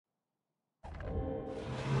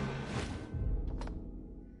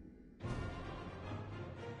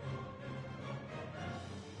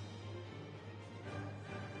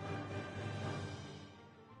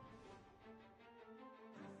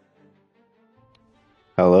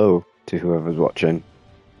Hello to whoever's watching.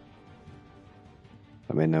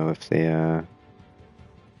 Let me know if the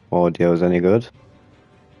audio's any good.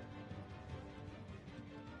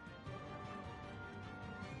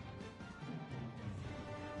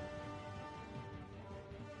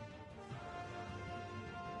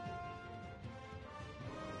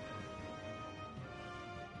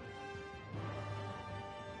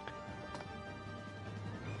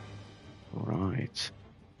 Right.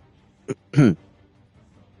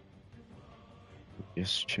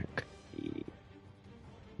 Just check the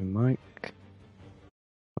mic.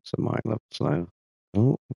 What's the mic level slow?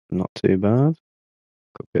 Oh, not too bad.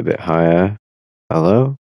 Could be a bit higher.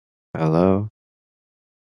 Hello? Hello?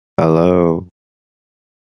 Hello?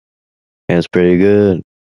 It's pretty good.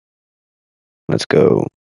 Let's go.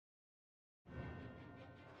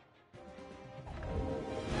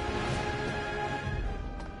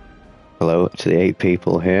 Hello to the 8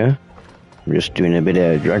 people here. I'm just doing a bit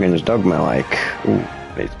of Dragon's Dogma like. Ooh,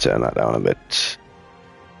 need to turn that down a bit.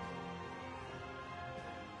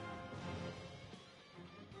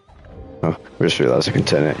 Oh, I just realised I can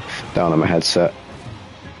turn it down on my headset.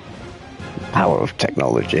 Power of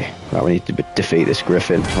technology. Right, we need to defeat this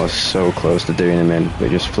griffin. I was so close to doing him in, but it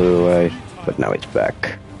just flew away. But now it's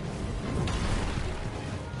back.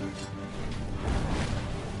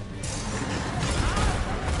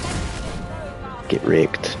 Get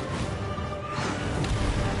rigged.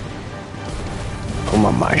 Come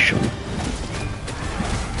on, my son.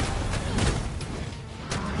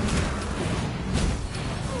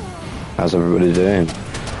 How's everybody doing?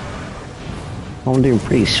 I'm doing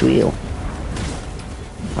pretty swell.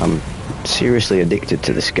 I'm seriously addicted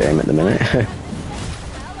to this game at the minute.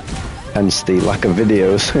 Hence the lack of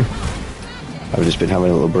videos. I've just been having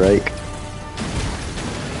a little break.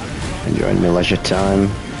 Enjoying my leisure time.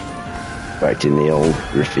 Fighting the old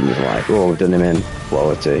griffin. You're like, oh, we've done him in.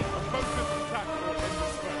 Quality.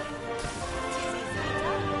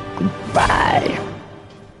 Goodbye.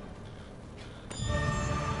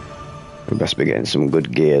 We best be getting some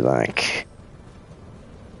good gear, like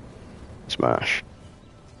smash.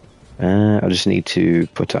 I just need to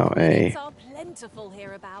put out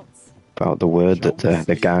about the word that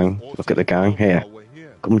the gang. Look at the gang here.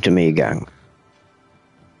 Come to me, gang.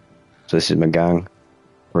 So this is my gang.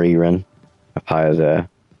 Rerun. I've hired a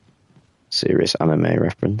serious anime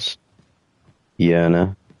reference.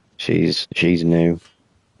 Yerna. She's new.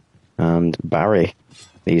 And Barry.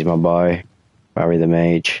 He's my boy. Barry the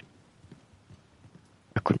mage.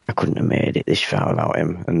 I couldn't have made it this far without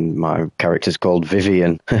him. And my character's called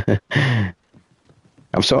Vivian. I'm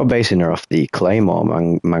sort of basing her off the Claymore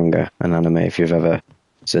manga and anime, if you've ever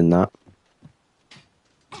seen that.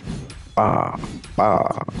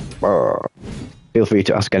 Feel free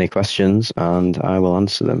to ask any questions, and I will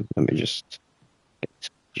answer them. Let me just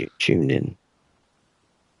get tuned in.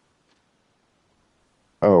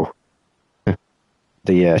 Oh,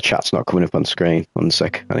 the chat's not coming up on screen. 1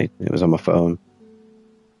 sec, it was on my phone.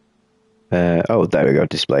 Oh, there we go,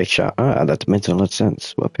 display chat. That makes a lot of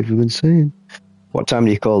sense. What people have been saying. What time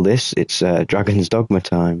do you call this? It's Dragon's Dogma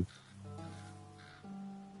time.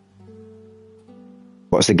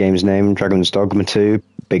 What's the game's name? Dragon's Dogma 2.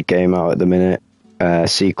 Big game out at the minute.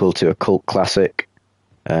 Sequel to a cult classic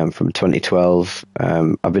from 2012.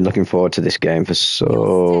 I've been looking forward to this game for so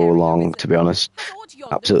long, to be honest.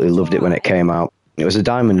 Absolutely loved it when it came out. It was a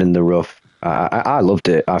diamond in the rough. I loved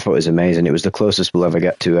it. I thought it was amazing. It was the closest we'll ever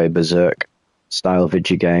get to a Berserk style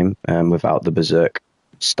video game without the Berserk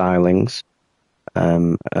stylings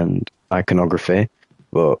and iconography.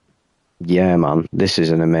 But yeah, man, this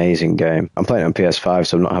is an amazing game. I'm playing it on PS5,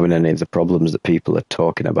 so I'm not having any of the problems that people are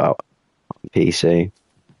talking about on PC.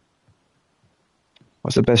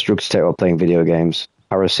 What's the best drug to take while playing video games?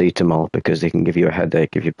 Paracetamol, because they can give you a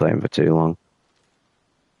headache if you're playing for too long.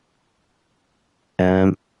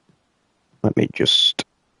 Let me just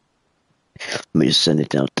send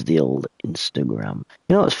it out to the old Instagram.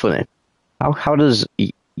 You know what's funny? How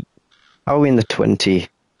are we in the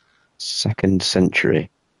 22nd century?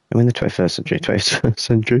 Are we in the 21st century? 21st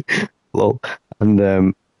century? Lol.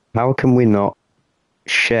 And how can we not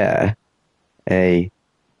share a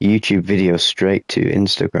YouTube video straight to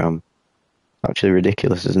Instagram? Actually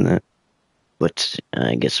ridiculous, isn't it? But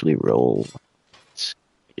I guess we roll. It's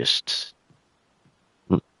just...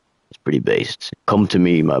 It's pretty based. Come to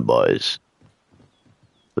me, my boys.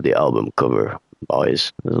 For the album cover,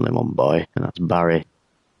 boys. There's only one boy, and that's Barry.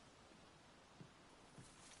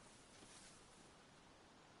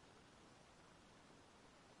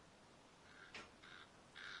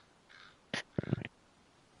 Right.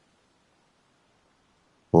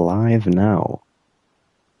 Live now.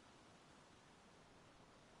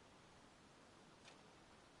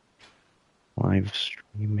 live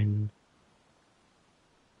streaming.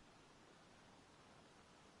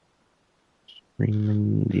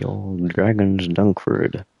 Streaming the old Dragon's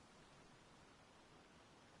Dunkford.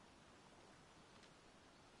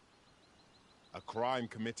 A crime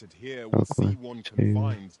committed here will see one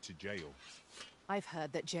confined to jail. I've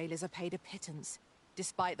heard that jailers are paid a pittance,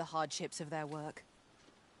 despite the hardships of their work.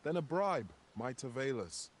 Then a bribe might avail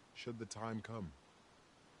us, should the time come.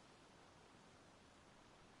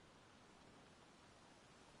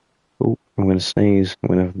 Oh, I'm going to sneeze. I'm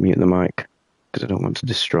going to mute the mic, because I don't want to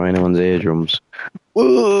destroy anyone's eardrums.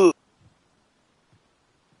 Whoa!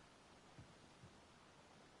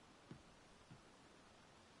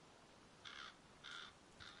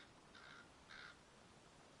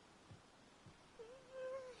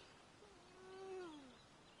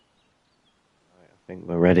 I think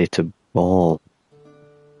we're ready to ball.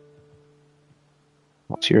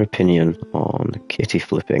 What's your opinion on kitty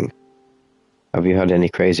flipping? Have you had any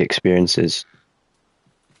crazy experiences?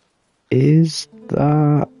 Is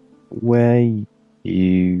that where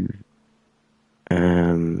you...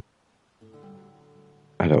 I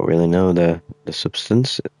don't really know the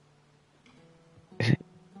substance. Is it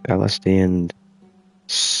LSD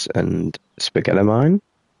and spaghetti mine?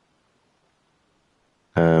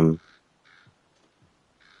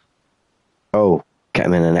 Oh,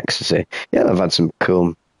 ketamine and ecstasy. Yeah, I've had some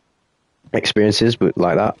cool experiences, but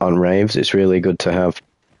like that on raves, it's really good to have.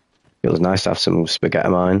 It was nice to have some spaghetti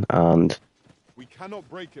mine, and we cannot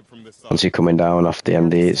break it from this side. Once you're coming down off the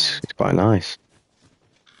MD, it's quite nice.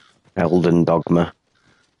 Elden Dogma.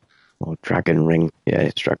 Or Dragon Ring. Yeah,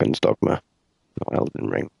 it's Dragon's Dogma, not Elden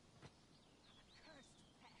Ring.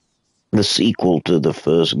 The sequel to the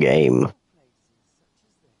first game.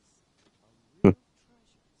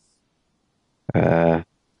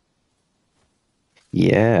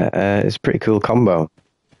 It's a pretty cool combo.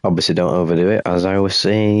 Obviously, don't overdo it. As I always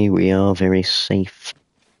say, we are very safe.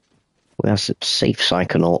 We are safe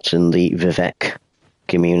psychonauts in the Vivek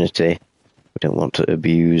community. We don't want to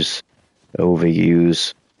abuse,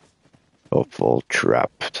 overuse, or fall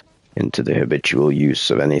trapped into the habitual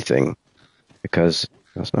use of anything, because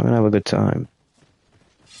that's not going to have a good time.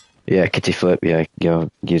 Yeah, Kitty Flip, yeah, your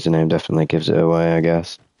username definitely gives it away, I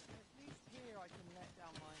guess.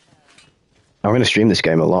 I'm going to stream this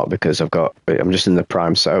game a lot because I'm just in the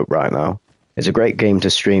prime setup right now. It's a great game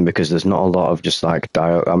to stream because there's not a lot of just like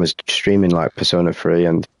I was streaming like Persona 3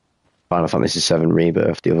 and Final Fantasy 7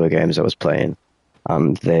 Rebirth, the other games I was playing,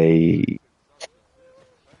 and they're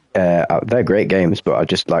great games, but I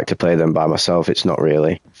just like to play them by myself. It's not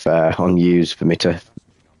really fair on use for me to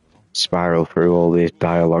spiral through all the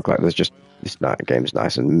dialogue. Like this game's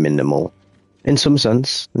nice and minimal, in some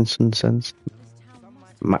sense.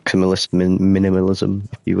 Maximalist minimalism,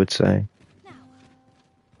 if you would say.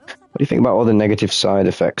 What do you think about all the negative side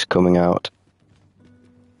effects coming out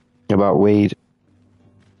about weed?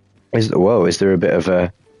 Is there a bit of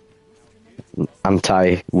a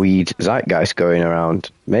anti-weed zeitgeist going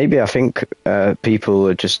around? Maybe. I think people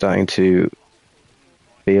are just starting to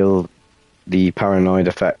feel the paranoid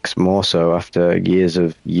effects more so after years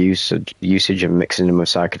of usage and mixing them with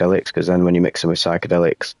psychedelics, because then when you mix them with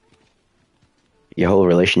psychedelics, your whole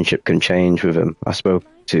relationship can change with them. I spoke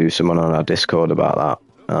to someone on our Discord about that,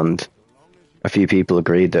 and a few people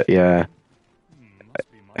agreed that, yeah.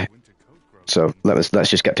 So let's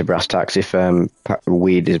just get to brass tacks. If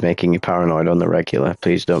weed is making you paranoid on the regular,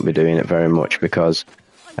 please don't be doing it very much, because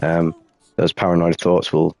those paranoid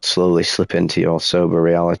thoughts will slowly slip into your sober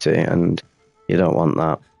reality, and you don't want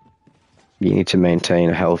that. You need to maintain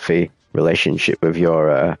a healthy relationship with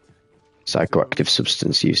your psychoactive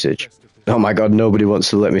substance usage. Oh my god, nobody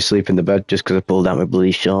wants to let me sleep in the bed just because I pulled out my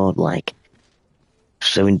bloody sword, like,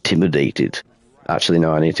 so intimidated. Actually,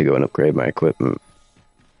 no, I need to go and upgrade my equipment.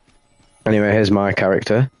 Anyway, here's my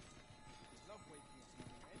character.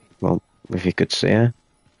 Well, if you could see her.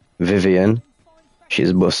 Vivian.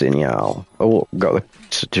 She's bussing y'all. Oh, got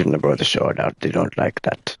the brought the sword out. They don't like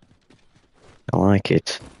that. I like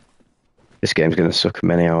it. This game's going to suck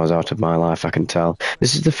many hours out of my life, I can tell.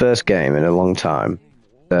 This is the first game in a long time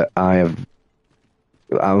that I'm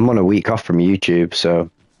on a week off from YouTube, so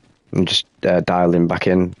I'm just dialing back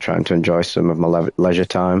in, trying to enjoy some of my leisure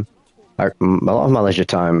time. A lot of my leisure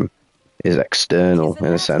time is external,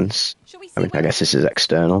 in a sense. I mean, I guess this is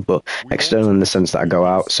external, but external in the sense that I go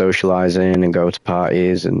out socialising and go to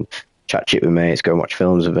parties and chat shit with mates, go and watch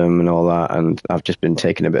films with them and all that, and I've just been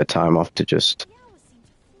taking a bit of time off to just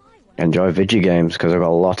enjoy video games, because I've got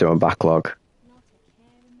a lot in my backlog.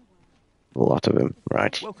 A lot of them.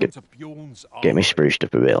 Right. Get me spruced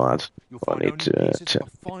up a bit, lads. I need to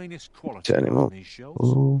turn him up.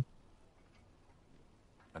 Ooh.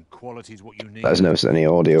 quality's what you need. Let us know if there's any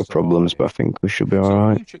audio problems, but I think we should be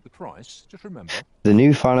alright. You check the price, just remember. The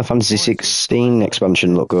new Final Fantasy 16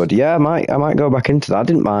 expansion looked good. Yeah, I might go back into that. I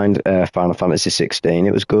didn't mind Final Fantasy 16.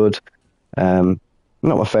 It was good. Not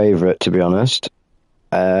my favourite, to be honest.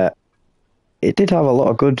 It did have a lot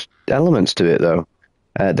of good elements to it, though.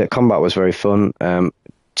 The combat was very fun.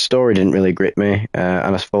 Story didn't really grip me,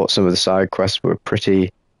 and I thought some of the side quests were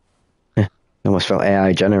pretty... almost felt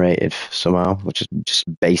AI generated somehow, which is just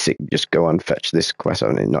basic. Just go and fetch this quest.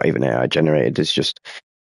 I mean, not even AI generated. It's just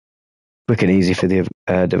quick and easy for the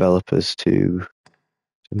developers to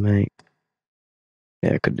make.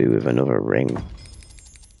 Yeah, I could do with another ring.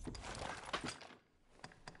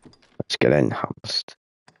 Let's get enhanced.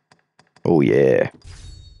 Oh yeah.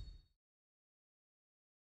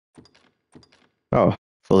 Oh,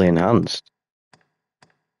 fully enhanced.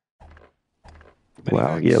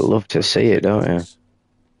 Well, you love to see it, don't you?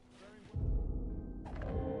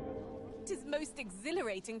 It is most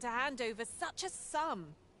exhilarating to hand over such a sum.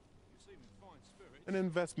 An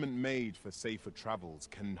investment made for safer travels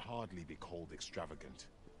can hardly be called extravagant.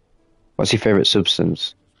 What's your favourite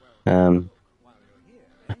substance? Well,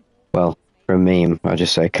 for a meme, I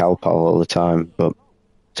just say Calpol all the time, but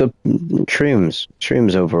so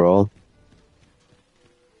shrooms overall.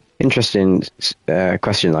 Interesting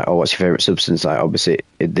question, like, oh, what's your favourite substance? Like, obviously,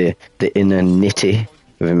 the inner nitty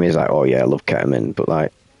within me is like, oh yeah, I love ketamine, but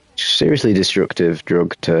like, seriously destructive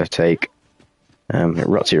drug to take. It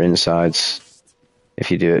rots your insides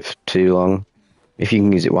if you do it for too long. If you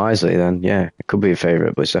can use it wisely, then yeah, it could be a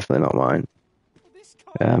favourite, but it's definitely not mine.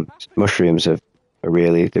 Mushrooms are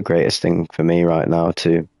really the greatest thing for me right now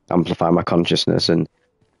to amplify my consciousness and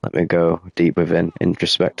let me go deep within,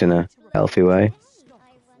 introspect in a healthy way.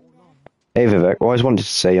 Hey Vivek, I always wanted to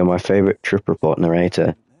say you're my favourite trip report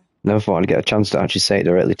narrator. Never thought I'd get a chance to actually say it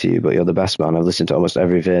directly to you, but you're the best, man. I've listened to almost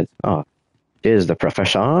every vid. Oh, cheers, the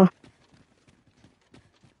professor.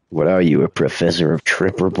 What are you, a professor of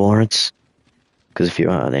trip reports? Because if you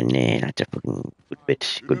are, then that's a fucking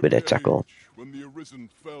good bit of tackle. When the Arisen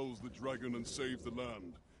fells the dragon and saves the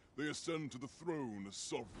land, they ascend to the throne as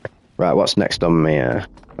sovereign. Right, what's next on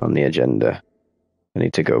the agenda? I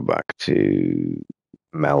need to go back to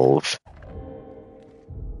Melv.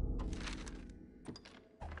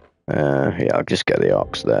 Yeah, I'll just get the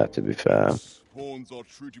ox there, to be fair. Pawns are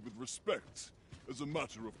treated with respect, as a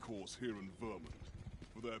matter of course here in Vermont,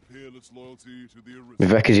 for their peerless loyalty to the Arisen.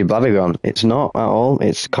 Vivek, is your bladder gone? It's not at all.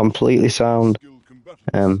 It's completely sound.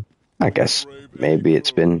 I guess maybe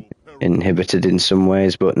it's been inhibited in some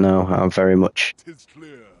ways, but no, I very much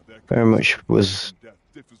was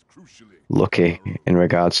lucky in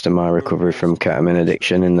regards to my recovery from ketamine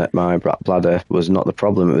addiction, in that my bladder was not the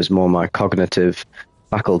problem. It was more my cognitive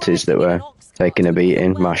faculties that were taking a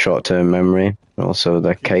beating, my short-term memory, also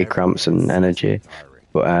the K cramps and energy.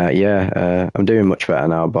 But I'm doing much better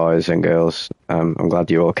now, boys and girls. I'm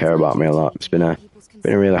glad you all care about me a lot. It's been a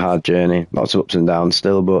really hard journey, lots of ups and downs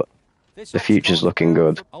still, but the future's looking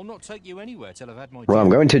good. Well, I'm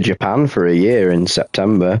going to Japan for a year in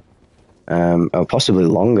September, or possibly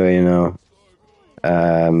longer, you know.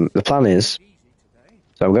 The plan is,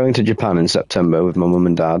 so I'm going to Japan in September with my mum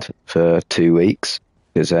and dad for 2 weeks,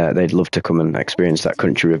 because they'd love to come and experience that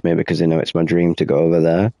country with me, because they know it's my dream to go over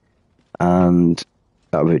there. And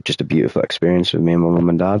that would be just a beautiful experience with me and my mum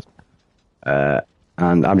and dad.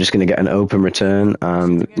 And I'm just going to get an open return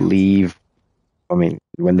and leave. I mean,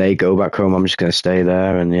 when they go back home, I'm just going to stay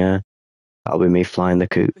there, and yeah, that'll be me flying the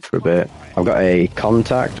coop for a bit. I've got a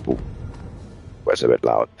contact. Oh, where's a bit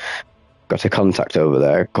loud? Got a contact over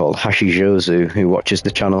there called Hashijozu, who watches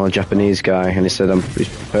the channel, a Japanese guy, and he said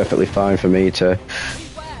it's perfectly fine for me to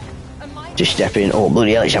just step in. Oh,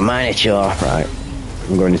 bloody hell, it's a miniature! Right,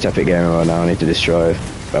 I'm going to Epic Gamer right now. I need to destroy.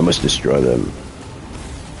 I must destroy them.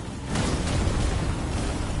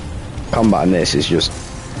 Combat in this is just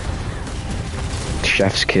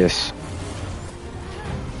chef's kiss.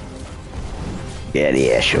 Yeah, the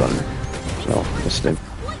air shot. So, missed him.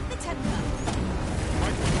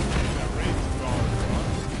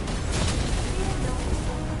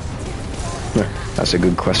 That's a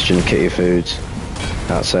good question, Kitty Foods.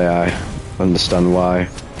 Can't say I understand why.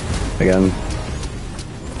 Again,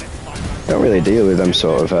 don't really deal with them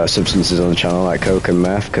sort of substances on the channel like coke and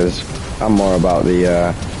meth, because I'm more about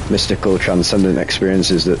the mystical, transcendent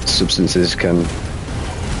experiences that substances can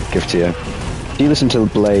give to you. Do you listen to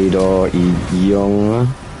Blade or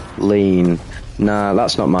Young Lean? Nah,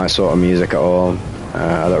 that's not my sort of music at all.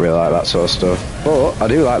 I don't really like that sort of stuff. But I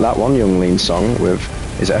do like that one Young Lean song with,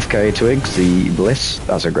 is it FKA Twigs, The Bliss?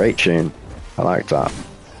 That's a great tune. I like that.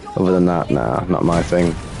 Other than that, nah, not my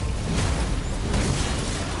thing.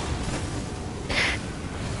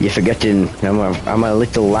 You're forgetting I'm a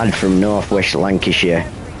little lad from northwest Lancashire.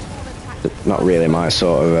 Not really my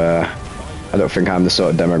sort of. I don't think I'm the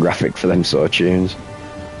sort of demographic for them sort of tunes.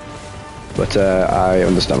 But I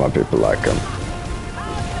understand why people like them.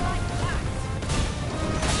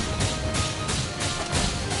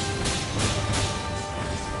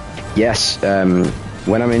 Yes,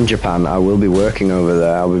 when I'm in Japan, I will be working over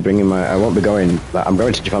there. I'll be bringing my. I won't be going. I'm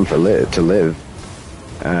going to Japan to live.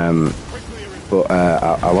 But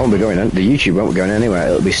I won't be going. The YouTube won't be going anywhere.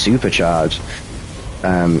 It'll be supercharged.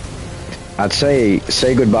 I'd say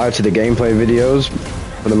goodbye to the gameplay videos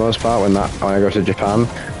for the most part when I go to Japan.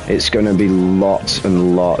 It's going to be lots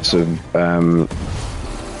and lots of.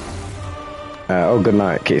 Oh, good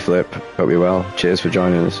night, Keith Flip. Hope you're well. Cheers for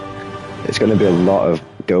joining us. It's going to be a lot of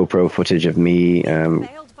GoPro footage of me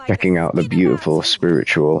checking out the beautiful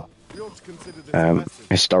spiritual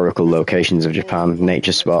historical locations of Japan,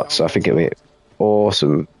 nature spots. So I think it'll be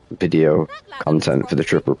awesome video content for the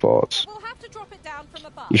trip reports.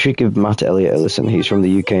 You should give Matt Elliott a listen. He's from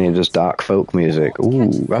the UK and he does dark folk music. Ooh,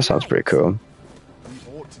 that sounds pretty cool.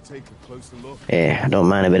 Yeah, I don't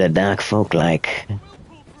mind a bit of dark folk, like.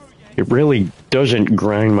 It really doesn't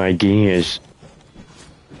grind my gears.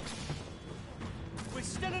 We're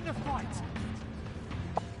still in the fight.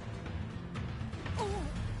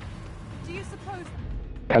 Do you suppose?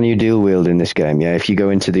 Can you dual wield in this game? Yeah, if you go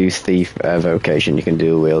into the thief vocation, you can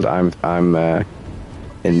dual wield. I'm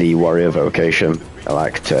in the warrior vocation. I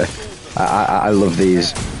like to. I love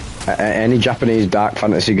these. Any Japanese dark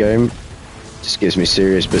fantasy game just gives me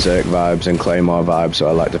serious Berserk vibes and Claymore vibes, so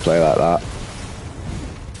I like to play like that.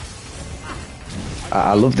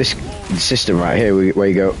 I love this system right here where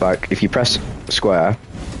you go, like, if you press square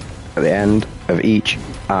at the end of each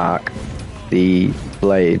arc, the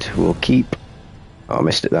blade will keep. Oh, I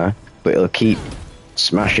missed it there, but it'll keep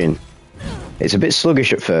smashing. It's a bit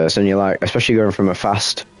sluggish at first, and you're like, especially going from a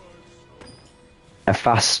fast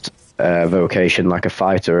vocation like a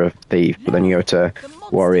fighter or a thief, but then you go to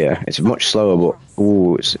warrior. It's much slower, but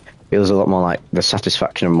ooh, it feels a lot more like the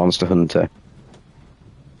satisfaction of Monster Hunter.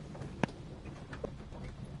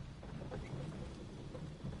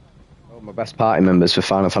 My best party members for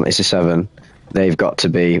Final Fantasy VII, they've got to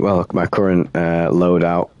be, well, my current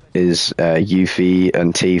loadout is Yuffie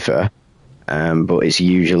and Tifa, but it's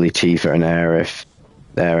usually Tifa and Aerith.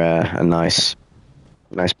 They're a nice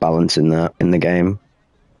balance in the game.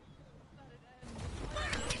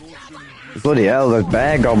 Bloody hell, there's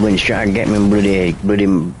bear goblins trying to get me bloody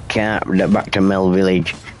cat back to Mel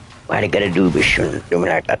Village. Why they gotta do this, son? Do me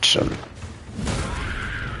like that, son.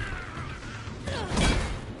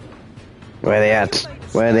 Where they at?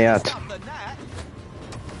 Where they at?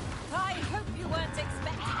 I hope you weren't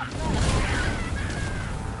expecting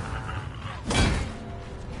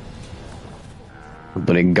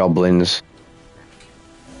Bloody goblins.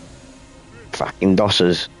 Fucking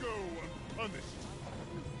dossers.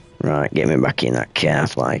 Right, get me back in that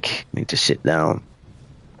calf, like. Need to sit down.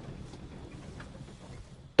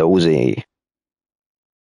 Dozy.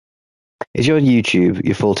 Is your YouTube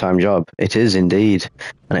your full-time job? It is indeed,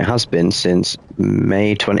 and it has been since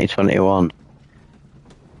May 2021.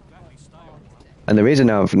 And the reason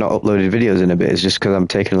I've not uploaded videos in a bit is just because I'm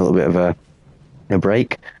taking a little bit of a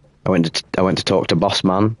break. I went to talk to Boss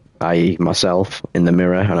Man, i.e. myself, in the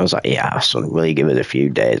mirror, and I was like, "Yeah, son, will you give it a few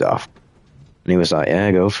days off?" And he was like,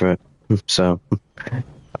 "Yeah, go for it." So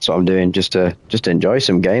that's what I'm doing, just to enjoy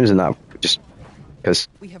some games and that, just because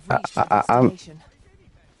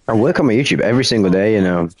I work on my YouTube every single day, you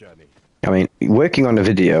know. I mean, working on a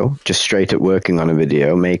video, just straight up working on a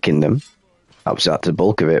video, making them, that's the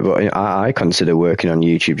bulk of it. But I consider working on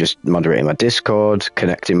YouTube just moderating my Discord,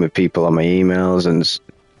 connecting with people on my emails, and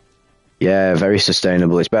yeah, very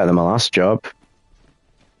sustainable. It's better than my last job.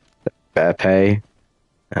 Better pay.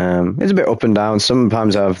 It's a bit up and down.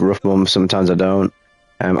 Sometimes I have rough months, sometimes I don't.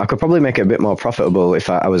 I could probably make it a bit more profitable if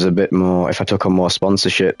I was a bit more, if I took on more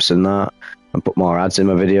sponsorships and that, and put more ads in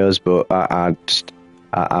my videos, but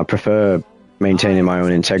I prefer maintaining my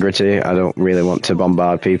own integrity. I don't really want to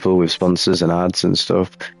bombard people with sponsors and ads and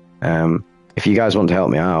stuff. If you guys want to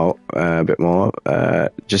help me out a bit more,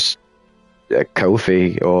 just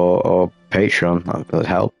Ko-fi or Patreon, that would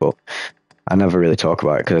help, but I never really talk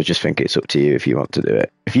about it because I just think it's up to you if you want to do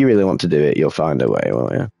it. If you really want to do it, you'll find a way,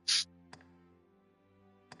 won't you?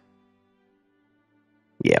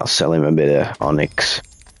 Yeah, I'll sell him a bit of Onyx.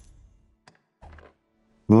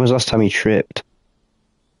 When was the last time he tripped?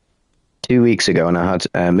 2 weeks ago, and I had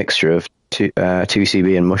a mixture of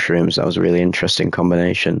 2CB and mushrooms. That was a really interesting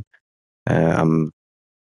combination. I'm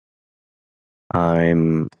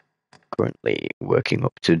currently working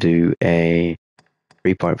up to do a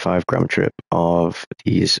 3.5 gram trip of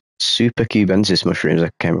these super cubensis mushrooms I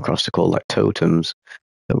came across. They're called like totems.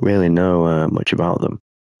 Don't really know much about them,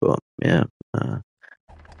 but yeah,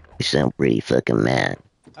 they sound pretty fucking mad.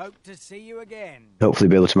 Hope to see you again. Hopefully,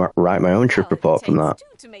 be able to write my own trip Well, report it from takes that.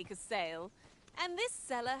 two to make a sale, and this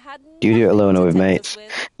seller had Do you do it nothing alone or to with tempt mates? us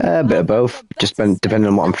with. A bit Our of both. funds are Just better depending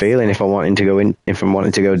on what I'm spent feeling. If I'm elsewhere. wanting to go in, if I'm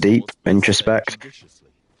wanting to go deep, introspect,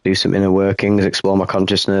 do some inner workings, explore my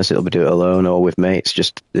consciousness, it'll be do it alone or with mates.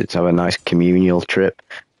 Just to have a nice communal trip,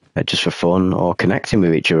 just for fun or connecting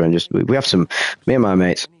with each other. And just we have some. Me and my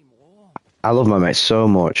mates. I love my mates so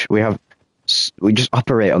much. We just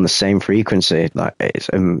operate on the same frequency. Like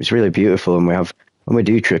it's really beautiful, and when we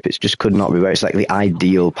do trip, it's just could not be better. It's like the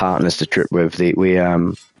ideal partners to trip with. We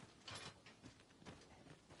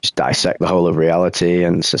just dissect the whole of reality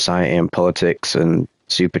and society and politics and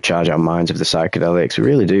supercharge our minds with the psychedelics. We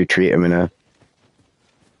really do treat them in a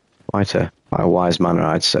quite a wise manner,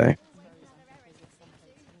 I'd say.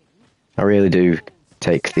 I really do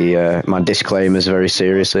take the my disclaimers very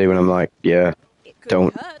seriously when I'm like, yeah, It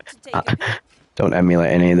couldn't don't hurt to take a peek. don't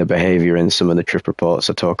emulate any of the behavior in some of the trip reports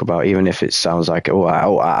I talk about, even if it sounds like,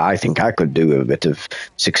 I think I could do a bit of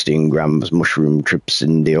 16 grams mushroom trips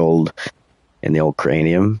in the old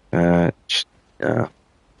cranium.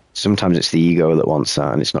 Sometimes it's the ego that wants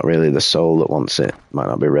that, and it's not really the soul that wants it. Might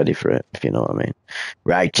not be ready for it, if you know what I mean.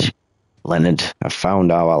 Right, Leonard, I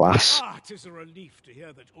found our lass. Ah, 'tis a relief to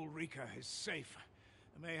hear that Ulrika is safe.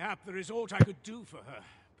 Mayhap there is aught I could do for her,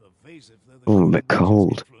 pervasive though the Oh, a bit Queen Witch's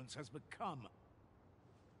cold. influence has become.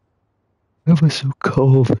 Ever so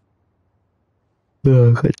cold. Oh,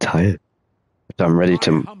 I'm quite tired. So I'm ready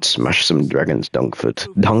to smash some dragons, Donkford.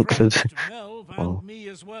 Melv and Oh. me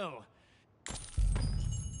as well.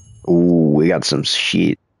 Ooh, we got some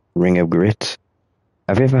shit. Ring of Grit.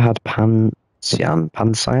 Have you ever had Pansyan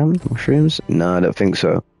mushrooms? No, I don't think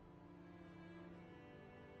so.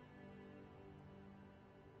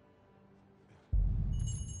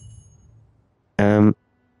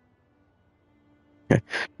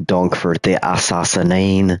 Donkford the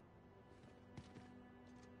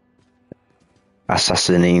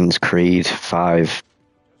Assassin's Creed 5.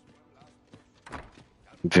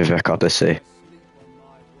 Vivek Odyssey.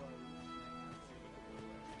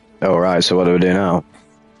 Oh, right, so what do we do now?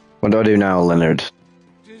 What do I do now, Leonard?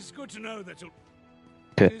 Tis good to know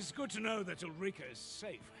that Ulrika is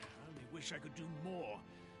safe. I only wish I could do more.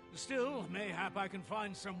 Still, mayhap I can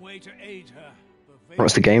find some way to aid her.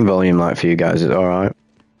 What's the game volume like for you guys? Is it alright?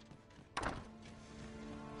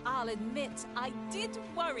 I'll admit, I did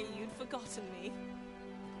worry you'd forgotten me.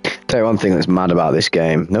 Tell you one thing that's mad about this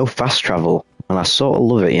game. No fast travel. And I sort of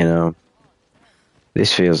love it, you know.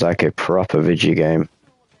 This feels like a proper video game.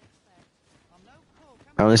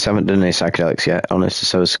 I honestly haven't done any psychedelics yet. Honestly,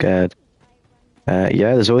 so scared.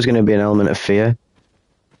 Yeah, there's always going to be an element of fear.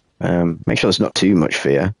 Make sure there's not too much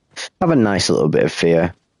fear. Have a nice little bit of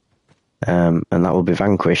fear. And that will be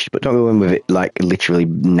vanquished. But don't go in with it like literally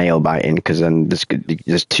nail biting, because then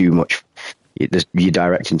there's too much. You're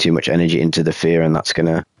directing too much energy into the fear, and that's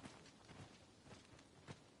gonna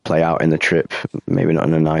play out in the trip. Maybe not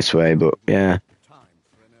in a nice way, but yeah.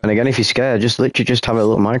 And again, if you're scared, just literally just have a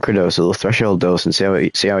little microdose, a little threshold dose, and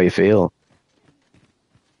see how you feel.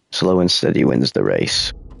 Slow and steady wins the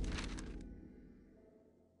race.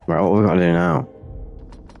 Right, what we got to do now?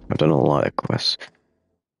 I've done a lot of quests.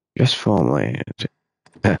 Just formally,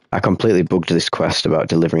 I completely bugged this quest about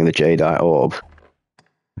delivering the Jadeite orb.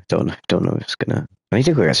 I don't know if it's gonna. I need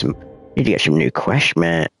to go get some. Need to get some new quests,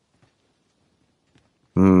 mate.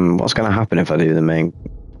 What's gonna happen if I do the main?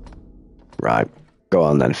 Right, go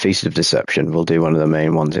on then. Feast of Deception. We'll do one of the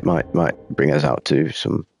main ones. It might bring us out to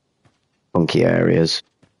some funky areas.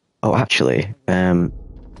 Oh, actually, there's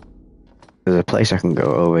a place I can go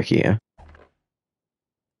over here.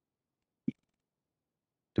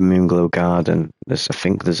 The Moonglow Garden. I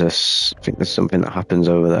think there's something that happens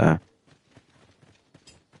over there.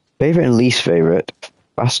 Favorite and least favorite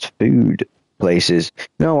fast food places.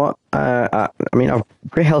 You know what? I mean, I'm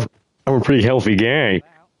a pretty healthy guy.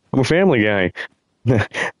 I'm a family guy.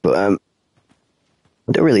 But I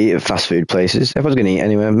don't really eat at fast food places. If I was going to eat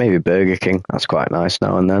anywhere, maybe Burger King. That's quite nice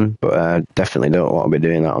now and then. But I definitely don't want to be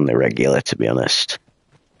doing that on the regular, to be honest.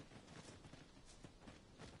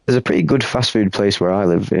 There's a pretty good fast food place where I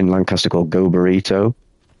live in Lancaster called Go Burrito.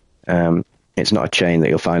 It's not a chain that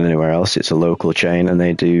you'll find anywhere else. It's a local chain, and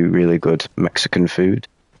they do really good Mexican food.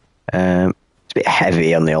 It's a bit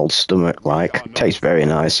heavy on the old stomach, like. It tastes very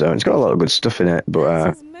nice, so it's got a lot of good stuff in it,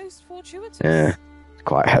 but Most fortuitous. yeah, it's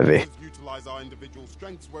quite heavy. Utilize our individual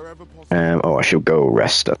strengths wherever possible. I shall go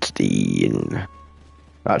rest at the inn.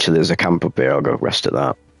 Actually, there's a camp up here. I'll go rest at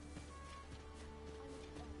that.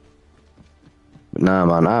 But nah,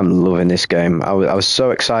 man, I'm loving this game. I was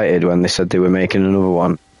so excited when they said they were making another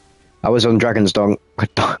one. I was on Dragon's Dog.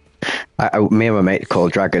 Me and my mate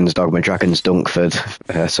called Dragon's Dogma Dragon's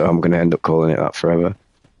Dunkford, so I'm going to end up calling it that forever.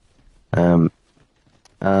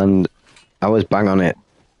 And I was bang on it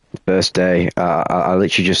the first day. I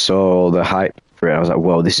literally just saw all the hype for it. I was like,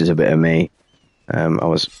 whoa, this is a bit of me. I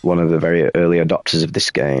was one of the very early adopters of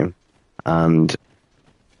this game. And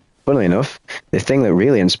funnily enough, the thing that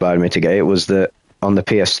really inspired me to get it was that on the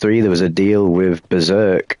PS3 there was a deal with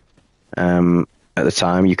Berserk. At the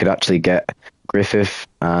time, you could actually get Griffith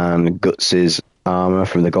and Guts' armor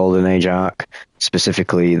from the Golden Age arc,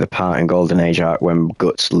 specifically the part in Golden Age arc when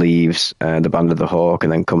Guts leaves the Band of the Hawk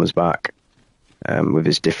and then comes back with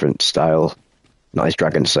his different style, not his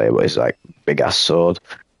dragon saber, but his like big ass sword.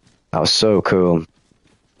 That was so cool.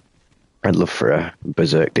 I'd love for a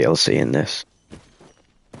Berserk DLC in this.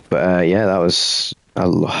 But yeah, that was.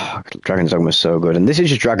 Dragon's Dogma was so good, and this is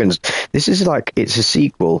just Dragon's. This is like it's a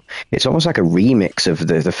sequel. It's almost like a remix of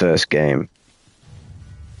the first game.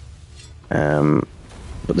 But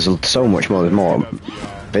there's so much more. There's more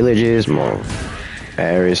villages, more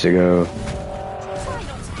areas to go. Try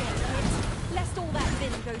not to get hit, lest all that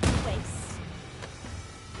vim go to waste.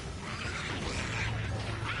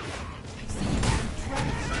 See you can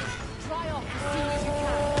dry off as soon as you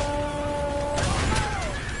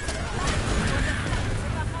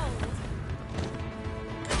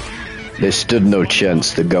can. They stood no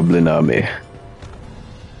chance, the Goblin Army.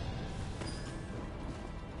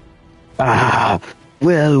 Ah,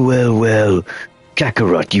 well.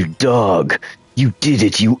 Kakarot, you dog. You did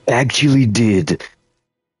it, you actually did.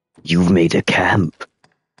 You've made a camp.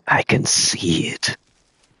 I can see it.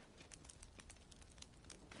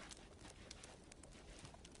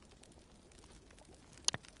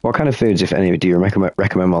 What kind of foods, if any, do you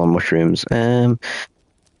recommend while on mushrooms?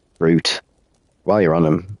 Fruit. While you're on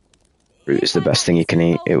them, fruit is the best thing you can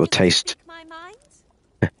eat. It will taste.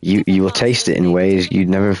 You will taste it in ways you'd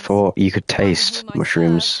never thought you could taste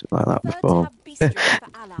mushrooms like that before.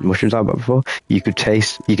 Mushrooms like that before. You can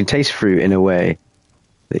taste fruit in a way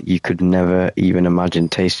that you could never even imagine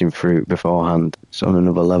tasting fruit beforehand. It's on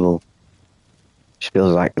another level. Just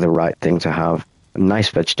feels like the right thing to have. And nice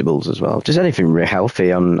vegetables as well. Just anything really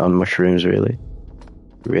healthy on mushrooms, really.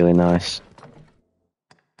 Really nice.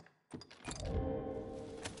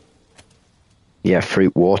 Yeah,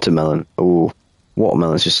 fruit watermelon. Ooh.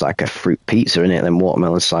 Watermelon's just like a fruit pizza, isn't it? And then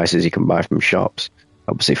watermelon slices you can buy from shops.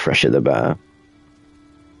 Obviously, fresher the better.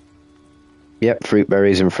 Yep, fruit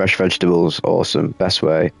berries and fresh vegetables. Awesome. Best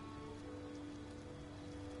way.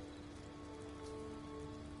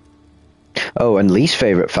 Oh, and least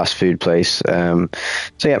favourite fast food place. So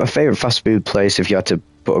yeah, my favourite fast food place, if you had to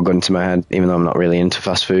put a gun to my head, even though I'm not really into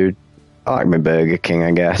fast food, I like my Burger King,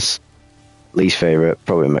 I guess. Least favourite,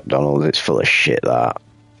 probably McDonald's. It's full of shit, that.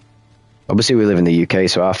 Obviously, we live in the UK,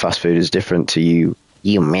 so our fast food is different to you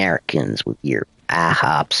Americans with your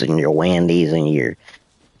IHOPs and your Wendy's and your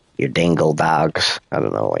dingle dogs. I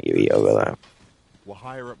don't know what you eat over there. We're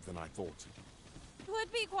higher up than I thought.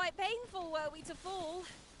 Would be quite painful were we to fall.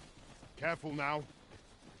 Careful now.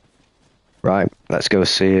 Right, let's go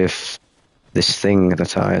see if this thing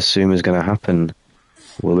that I assume is going to happen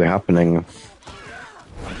will be happening.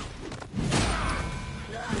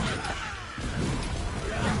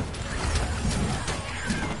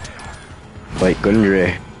 Wait,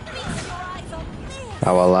 Gundry.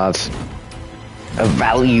 Our lad. A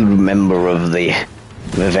valued member of the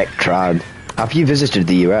Vivek tribe. Have you visited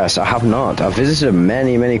the US? I have not. I've visited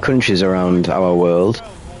many countries around our world.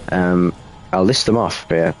 I'll list them off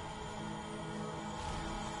here.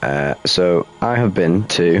 So I have been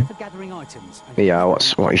to. Yeah,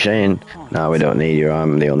 what are you saying? No, we don't need you.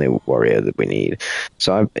 I'm the only warrior that we need.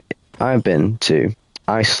 So I've been to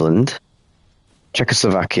Iceland,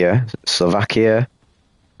 Czechoslovakia, Slovakia,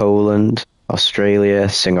 Poland, Australia,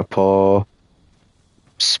 Singapore,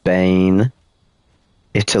 Spain,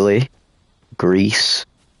 Italy, Greece,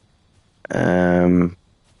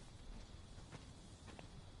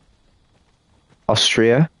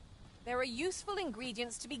 Austria, There are useful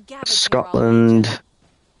ingredients to be gathered Scotland, here,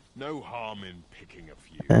 No harm in picking a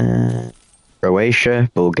few. Croatia,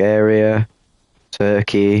 Bulgaria,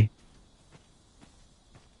 Turkey,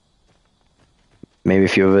 maybe a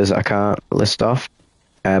few others I can't list off.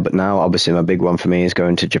 But now, obviously, my big one for me is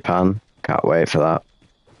going to Japan. Can't wait for that.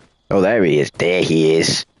 Oh, there he is. There he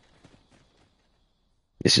is.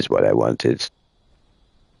 This is what I wanted.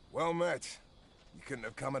 Well met. You couldn't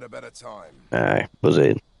have come at a better time. Aye, was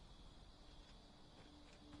it?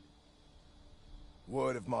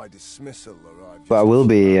 Word of my dismissal arrived. But I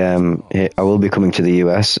will be coming to the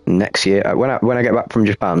US next year. When I get back from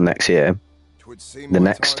Japan next year, the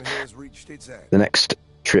next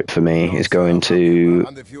trip for me is going to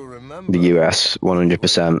the US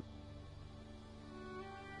 100%.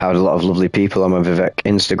 I had a lot of lovely people on my Vivek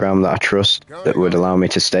Instagram that I trust that would allow me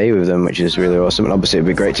to stay with them, which is really awesome. And obviously, it'd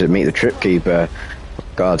be great to meet the trip keeper.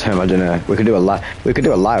 God, imagine we could do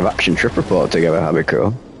a live action trip report together. That'd be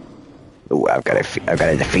cool. Oh, I've got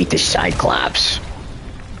to defeat the Cyclops.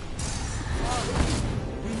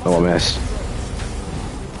 Oh, I missed.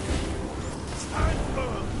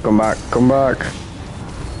 Come back.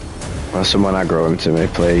 Well, someone aggro him to me,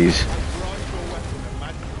 please.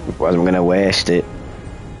 Otherwise, I'm gonna waste it.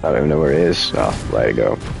 I don't even know where it is. Oh, there you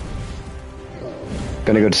go.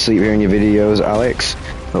 Gonna go to sleep here in your videos, Alex.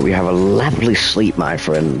 But we have a lovely sleep, my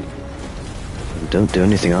friend. Don't do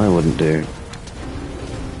anything I wouldn't do.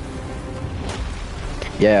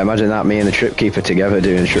 Yeah, imagine that, me and the trip keeper together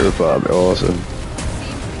doing a trip report. That'd be awesome.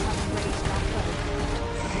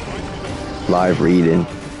 Live reading.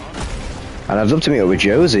 And I'd love to meet up with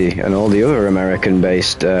Josie and all the other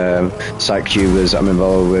American-based psych tubers I'm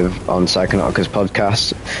involved with on Psychonautica's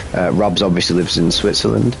podcast. Rob's obviously lives in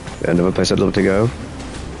Switzerland, another place I'd love to go.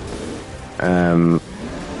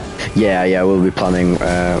 Yeah, we'll be planning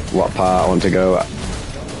what part I want to go.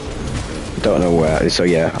 Don't know where. So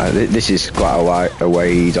yeah, this is quite a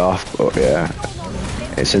ways off, but yeah,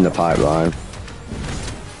 it's in the pipeline.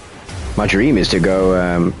 My dream is to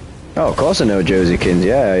go. Oh, of course I know Josie Kins.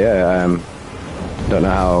 Yeah. Don't know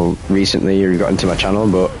how recently you got into my channel,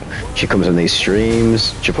 but she comes on these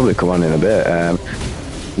streams. She'll probably come on in a bit.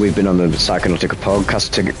 We've been on the Psychonautica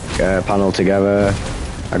podcast panel together.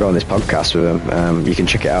 I go on this podcast with them. You can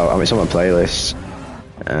check it out. I mean, it's on my playlist.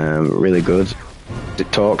 Really good. It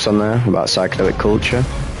talks on there about psychedelic culture.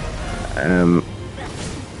 And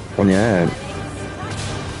yeah,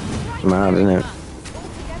 mad, isn't it?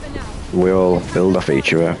 We all build off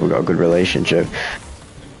each other. We've got a good relationship.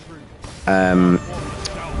 And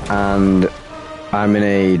I'm in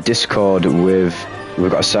a Discord we've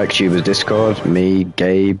got a PsychTubers Discord, me,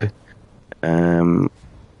 Gabe, find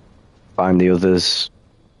the others,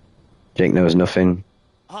 Jake Knows Nothing,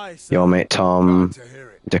 your mate Tom,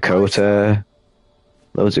 Dakota,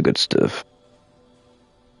 loads of good stuff.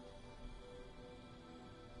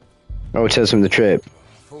 Oh, Tales from the Trip.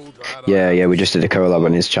 Yeah, we just did a collab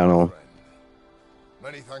on his channel.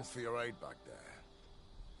 Many thanks for your aid back there.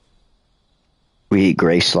 We eat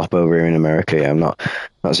grey slop over here in America. Yeah, I'm not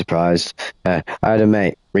surprised. I had a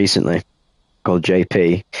mate recently called JP.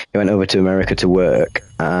 He went over to America to work,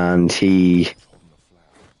 and he.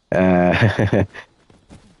 Wait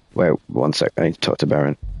 1 sec. I need to talk to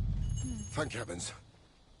Baron. Thank heavens.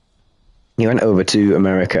 He went over to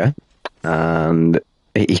America, and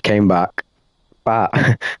he came back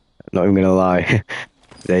fat. Not even gonna lie.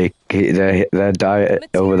 Their diet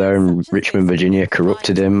over there in Richmond, Virginia,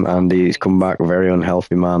 corrupted him, and he's come back a very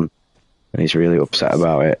unhealthy man. And he's really upset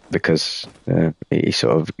about it because he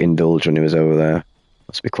sort of indulged when he was over there.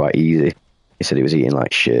 Must be quite easy. He said he was eating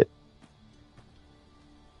like shit.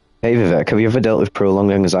 Hey Vivek, have you ever dealt with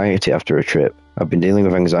prolonged anxiety after a trip? I've been dealing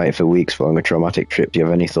with anxiety for weeks following a traumatic trip. Do you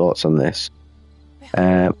have any thoughts on this?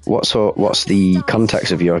 What's the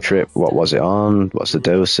context of your trip? What was it on? What's the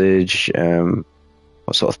dosage?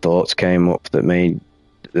 What sort of thoughts came up that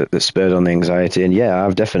spurred on the anxiety? And yeah,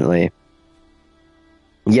 I've definitely.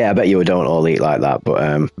 Yeah, I bet you don't all eat like that,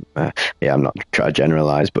 but yeah, I'm not trying to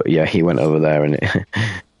generalize, but yeah, he went over there, and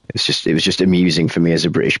it was just amusing for me as a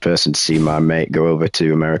British person to see my mate go over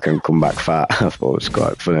to America and come back fat. I thought it was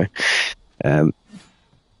quite funny.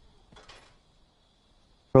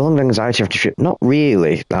 Prolonged anxiety after trip? Not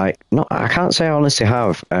really. I can't say I honestly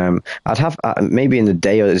have. I'd have maybe in the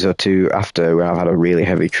day or two after when I've had a really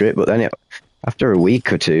heavy trip, but then after a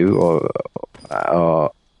week or two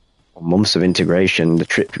or months of integration, the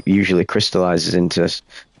trip usually crystallizes into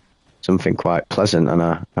something quite pleasant. And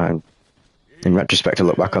I in retrospect, I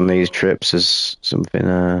look back on these trips as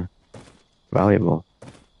something valuable.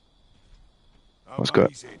 What's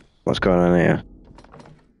going on here?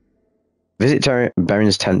 Visit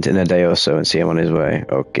Baron's tent in a day or so and see him on his way.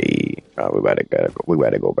 Okay, right, we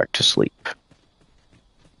better go back to sleep.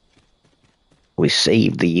 We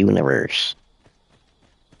saved the universe.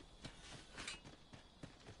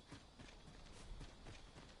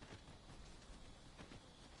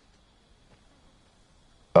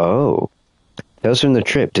 Oh. Tales from the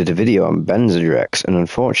Trip did a video on Benzodrex, and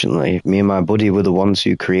unfortunately, me and my buddy were the ones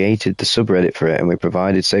who created the subreddit for it, and we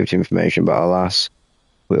provided safety information, but alas,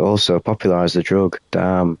 we also popularized the drug.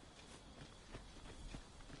 Damn.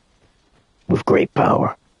 With great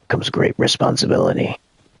power comes great responsibility.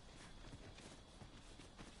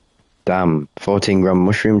 Damn, 14-gram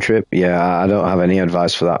mushroom trip? Yeah, I don't have any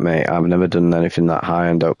advice for that, mate. I've never done anything that high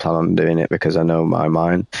and don't plan on doing it because I know my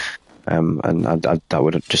mind. And that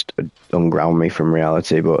would just unground me from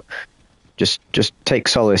reality. But just take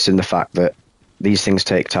solace in the fact that these things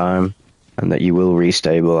take time and that you will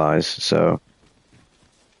restabilize. So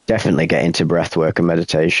definitely get into breath work and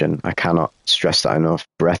meditation. I cannot stress that enough.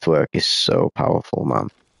 Breath work is so powerful, man.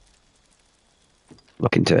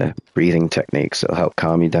 Look into breathing techniques that'll help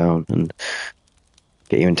calm you down and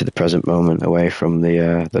get you into the present moment, away from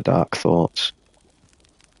the dark thoughts.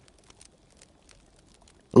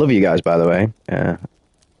 I love you guys, by the way.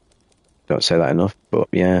 Don't say that enough, but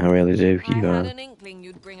yeah, I really do. You I are had an inkling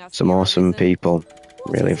you'd bring us some here, awesome Arisen. people.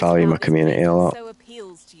 What Really is it value my about this community place a that lot. so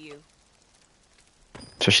appeals to you?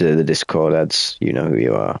 Especially the Discord heads, you know who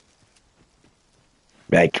you are.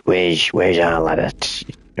 Right, where's our ladders?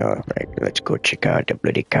 Right, let's go check out the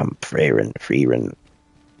bloody camp. Freerun.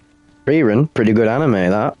 Pretty good anime,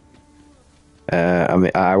 that. I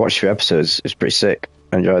mean, I watched 3 episodes. It's pretty sick.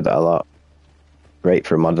 I enjoyed that a lot. Great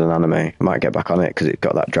for a modern anime. I might get back on it because it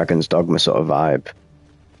got that Dragon's Dogma sort of vibe.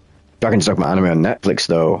 Dragon's Dogma anime on Netflix,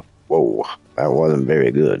 though. Whoa, that wasn't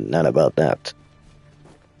very good. Not about that.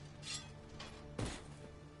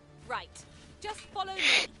 Right. Just follow me.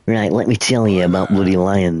 Right, let me tell you about bloody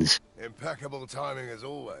lions. Impeccable timing as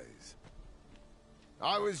always.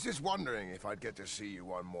 I was just wondering if I'd get to see you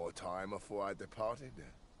one more time before I departed.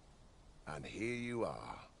 And here you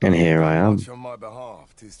are. And here I am. Much on my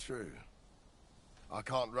behalf, 'tis true. I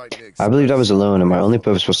can't rightly I believed I was express alone and my how only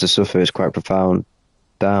grateful purpose was to suffer. Is quite profound.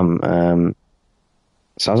 Damn,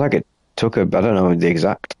 sounds like it took I don't know, the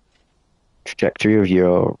exact trajectory of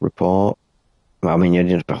your report. I mean, you're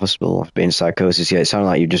in a hospital, being psychosis. Yeah, it sounded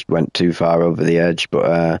like you just went too far over the edge.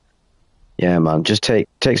 But yeah, man, just take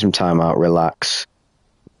some time out, relax,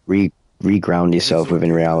 reground yourself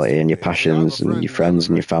within reality and your passions and your friends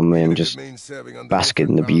and your family, and just bask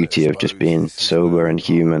in the beauty of just being sober and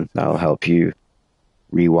human. That'll help you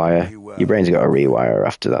rewire. Your brain's got to rewire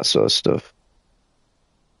after that sort of stuff.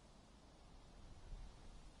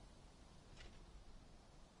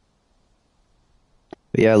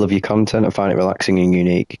 But yeah, I love your content. I find it relaxing and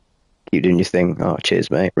unique. Keep doing your thing. Oh,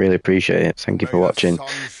 cheers, mate. Really appreciate it. Thank you for watching.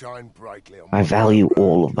 I value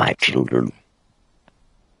all of my children.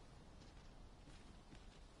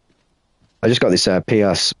 I just got this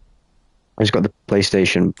PS. I just got the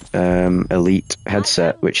PlayStation Elite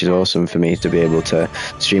headset, which is awesome for me to be able to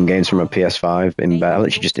stream games from a PS5 in bed. I'm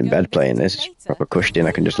literally just in bed playing this. It's proper cushed in.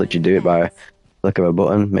 I can just literally do it by a click of a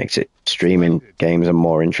button. Makes it streaming games I'm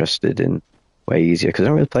more interested in way easier, because I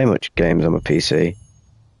don't really play much games on my PC.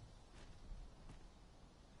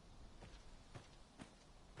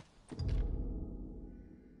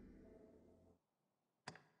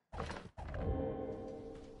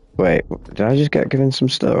 Wait, did I just get given some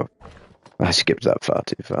stuff? I skipped that far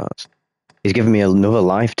too fast. He's given me another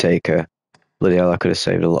life taker. Bloody hell, I could have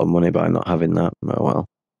saved a lot of money by not having that. Oh well.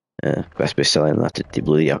 Yeah, best be selling that at the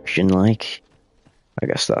bloody auction, like. I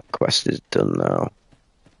guess that quest is done now.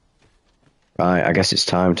 Right, I guess it's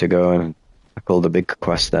time to go and tackle the big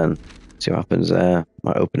quest then. See what happens there.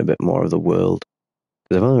 Might open a bit more of the world.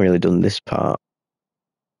 Because I've only really done this part.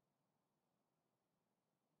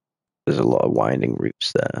 There's a lot of winding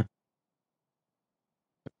routes there.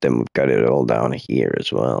 Then we've got it all down here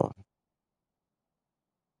as well.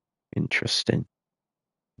 Interesting.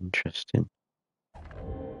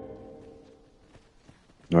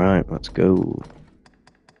 Right, let's go.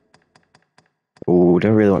 Oh,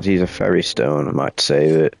 don't really want to use a ferry stone. I might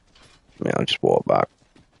save it. I mean, I'll just walk back.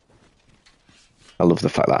 I love the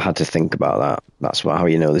fact that I had to think about that. That's how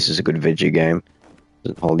you know this is a good video game.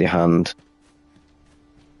 Doesn't hold your hand.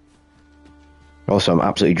 Also, I'm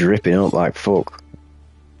absolutely dripping up like fuck.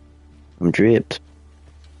 I'm dripped.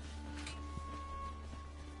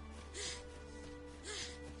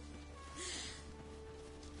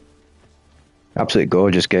 Absolutely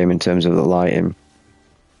gorgeous game in terms of the lighting.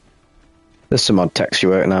 There's some odd texture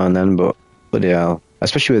work now and then, but bloody hell.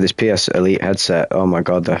 Especially with this PS Elite headset, oh my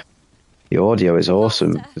god, the audio is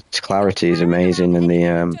awesome. The clarity is amazing, and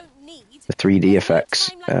the 3D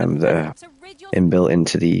effects that are inbuilt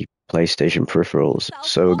into the PlayStation peripherals,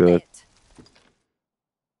 so good.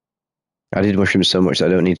 I did mushrooms so much that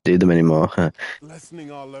I don't need to do them anymore.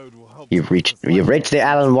 Lessening our load will help. You've reached the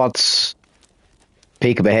Alan Watts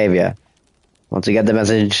peak of behavior. Once you get the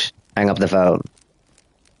message, hang up the phone.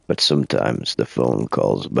 But sometimes the phone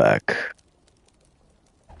calls back.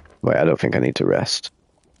 Wait, I don't think I need to rest.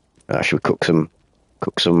 Should we cook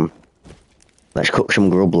some... Let's cook some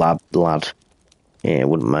grub, lad. Yeah, I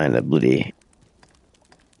wouldn't mind a bloody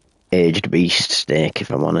aged beast steak,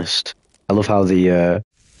 if I'm honest. I love how the,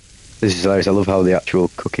 this is hilarious, I love how the actual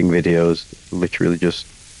cooking videos literally just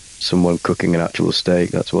someone cooking an actual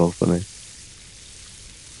steak. That's well funny.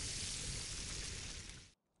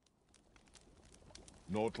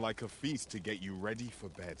 Not like a feast to get you ready for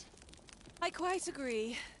bed. I quite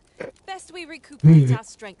agree. Best we recuperate our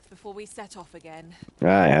strength before we set off again.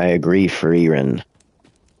 I agree, Freeran.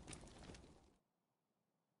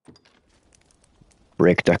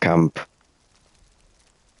 Break the camp.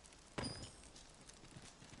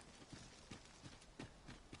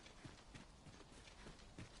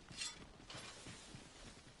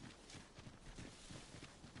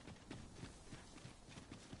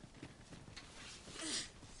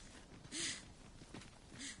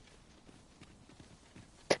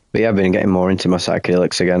 But yeah, I've been getting more into my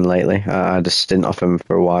psychedelics again lately. I had a stint off them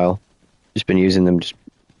for a while. Just been using them just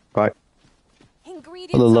quite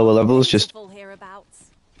Ingredients on the lower are levels, just plentiful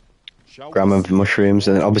hereabouts. gram of mushrooms,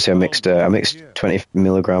 and then obviously I mixed 20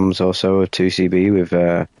 milligrams or so of 2CB with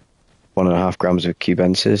 1.5 grams of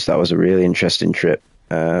cubensis. That was a really interesting trip.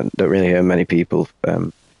 Don't really hear many people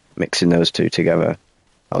mixing those two together.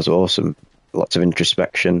 That was awesome. Lots of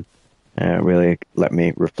introspection. Really let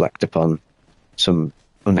me reflect upon some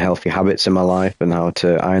unhealthy habits in my life and how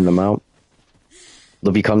to iron them out.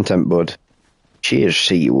 Love your content, bud. Cheers.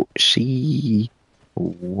 Sea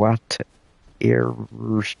water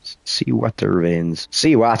veins.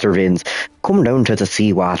 Sea water veins. Come down to the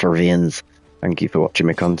sea water veins. Thank you for watching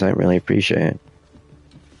my content. Really appreciate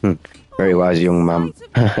it. Very wise young man.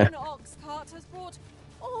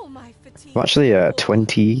 I'm actually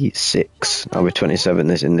 26. I'll be 27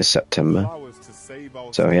 in this September.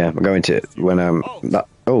 So yeah, I'm going to when I'm that.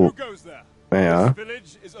 Oh, yeah. This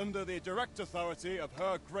village is under the direct authority of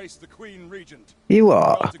Her Grace the Queen Regent. You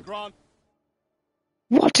are.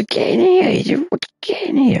 What again here? What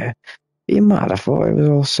again here? You mad? I thought it was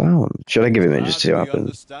all sound. Should I give him in just to see what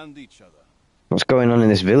happens? What's going on in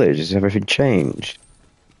this village? Has everything changed?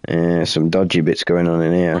 Some dodgy bits going on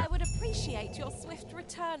in here. I would appreciate your swift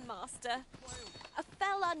return, Master. A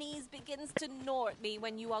fell unease begins to gnaw at me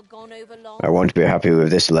when you are gone over long. I won't be happy with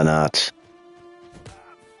this, Lennart.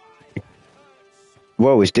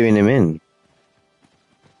 Whoa, he's doing him in.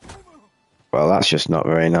 Well, that's just not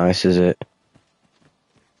very nice, is it?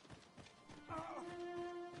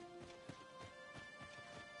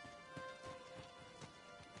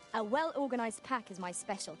 A well-organized pack is my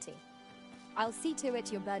specialty. I'll see to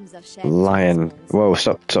it your burdens are shared. Lion. Whoa,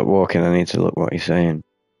 stop walking. I need to look what he's saying.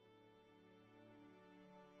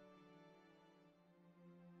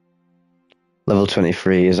 Level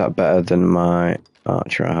 23, is that better than my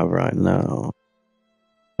archer I have right now?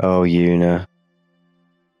 Oh, Una.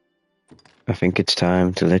 I think it's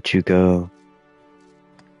time to let you go.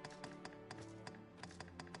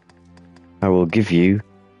 I will give you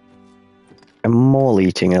a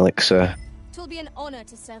maul-eating elixir. It'll be an honor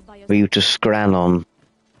to serve by your for you to scran on.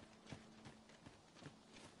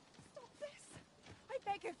 Stop this! I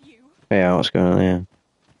beg of you. Yeah, what's going on here?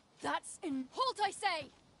 That's in halt, I say.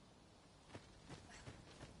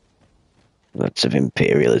 Lots of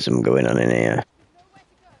imperialism going on in here.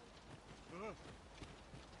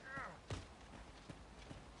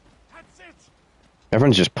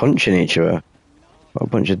 Everyone's just punching each other. What a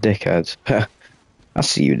bunch of dickheads. I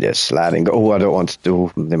see you there sliding. Oh, I don't want to do.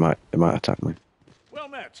 They might attack me. Well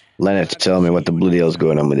met. Leonard, tell me what the bloody hell's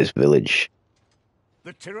going on with this village.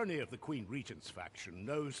 The tyranny of the Queen Regent's faction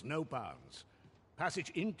knows no bounds. Passage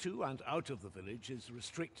into and out of the village is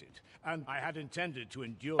restricted, and I had intended to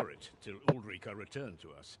endure it till Ulrika returned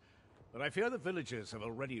to us. But I fear the villagers have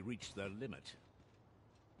already reached their limit.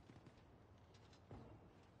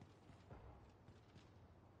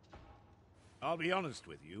 I'll be honest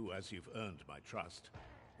with you, as you've earned my trust.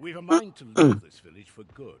 We've a mind to leave this village for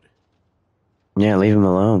good. Yeah, leave him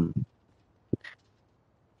alone.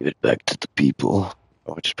 Give it back to the people.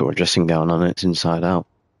 Or just put a dressing gown on it, it's inside out.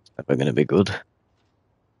 It's never going to be good.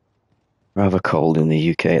 Rather cold in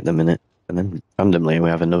the UK at the minute. And then randomly we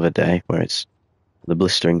have another day where it's the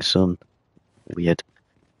blistering sun. Weird.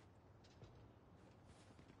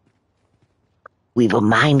 We've a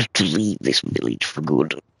mind to leave this village for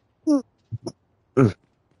good.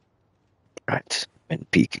 Right, in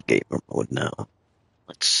peak gamer mode now.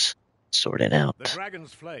 Let's sort it out. The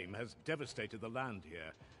dragon's flame has devastated the land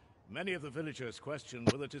here. Many of the villagers question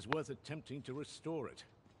whether it is worth attempting to restore it.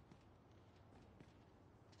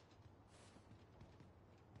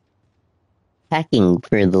 Packing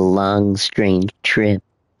for the long, strange trip.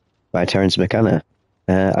 By Terence McKenna.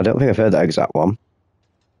 I don't think I've heard that exact one.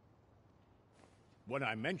 When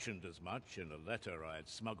I mentioned as much in a letter I had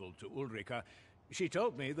smuggled to Ulrika, she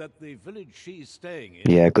told me that the village she's staying in...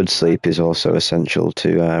 Yeah, good sleep is also essential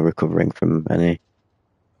to recovering from any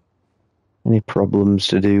problems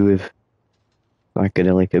to do with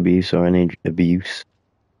psychedelic abuse or any abuse.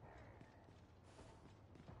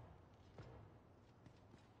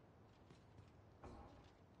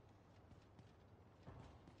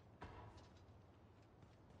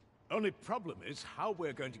 Only problem is how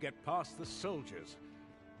we're going to get past the soldiers.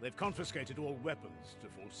 They've confiscated all weapons to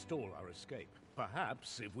forestall our escape.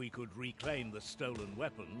 Perhaps if we could reclaim the stolen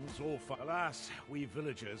weapons, or... Alas, we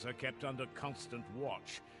villagers are kept under constant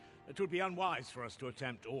watch. It would be unwise for us to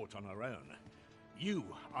attempt aught on our own. You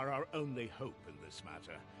are our only hope in this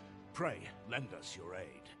matter. Pray, lend us your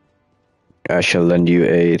aid. I shall lend you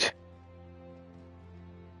aid.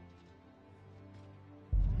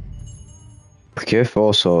 Procure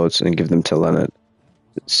 4 swords and give them to Leonard.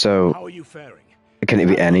 So, How are you faring? can it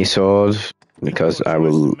be any sword? Because I'm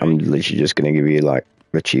literally just going to give you like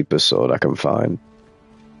the cheapest sword I can find.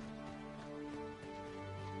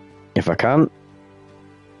 If I can.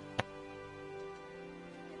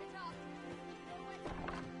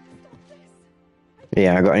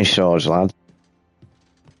 Yeah, I got any swords, lad?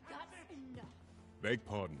 Beg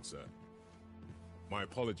pardon, sir. My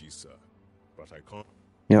apologies, sir. But I can't...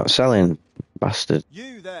 You're not selling, bastard.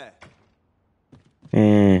 You there.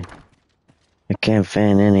 I can't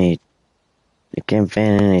find any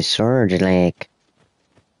swords, like.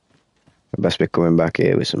 I best be coming back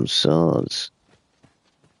here with some swords.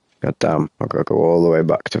 God damn, I've got to go all the way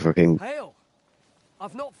back to fucking... Hail!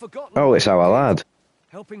 I've not forgotten. Oh, it's our lad.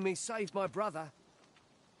 Helping me save my brother.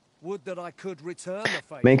 Would that I could return the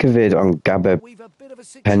favor. Make a vid on Gabba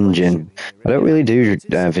Penjin. I don't really do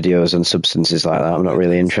videos on substances like that. I'm not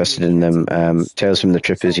really interested in them. Tales from the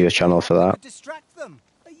Trip is your channel for that. Distract them.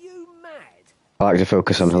 Are you mad? I like to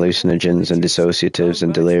focus on hallucinogens and dissociatives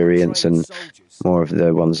and deliriants and more of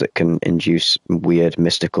the ones that can induce weird,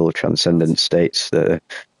 mystical, transcendent states that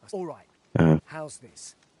All right. How's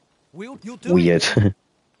this? You'll do weird. it.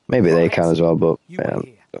 Maybe they can as well, but You wait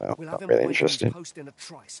here. well, We'll not have him really away from his interested. post in a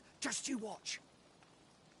trice. Just you watch.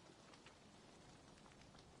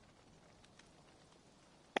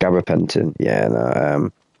 Gabapentin, yeah,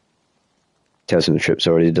 no, Tales from the Trip's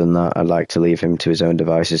already done that. I'd like to leave him to his own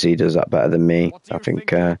devices. He does that better than me. I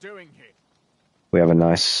think we have a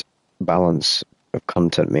nice balance of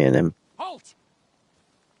content, me and him. Halt!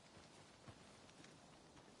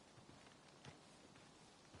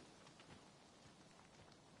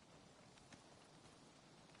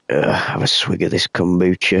 Have a swig of this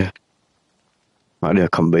kombucha. Might do a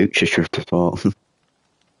kombucha trip report.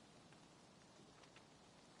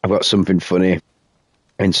 I've got something funny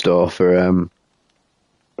in store for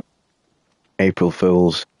April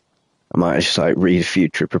Fools. I might just like read a few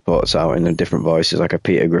trip reports out in different voices, like a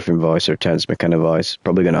Peter Griffin voice or a Terence McKenna voice.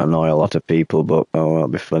 Probably going to annoy a lot of people, but oh, it'll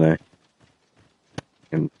be funny.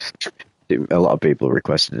 And a lot of people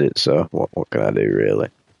requested it, so what can I do, really?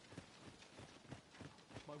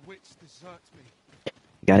 My wits desert me.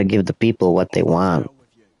 You gotta give the people what they want.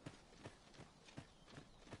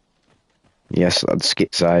 Yes, that's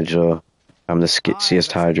Skits Hydro. I'm the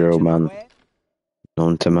skitziest Hydro man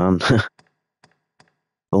known to man.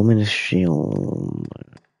 Luminous shield.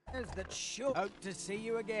 Hope to see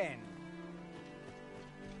you again.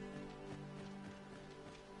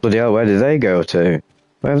 Bloody hell, where did they go to?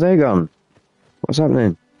 Where have they gone? What's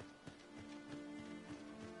happening?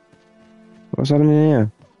 What's happening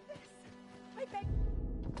here?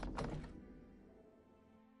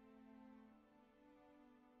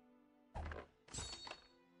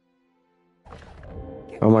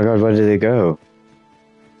 Oh my god, where did they go?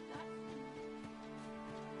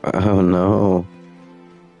 Oh no.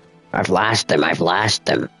 I've lost them.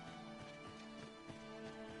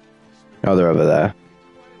 Oh, they're over there.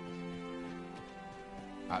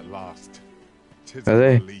 At last. Are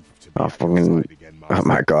they? Oh, fucking... Oh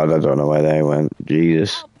my god, I don't know where they went.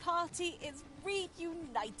 Jesus. Our party is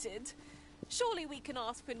reunited. Surely we can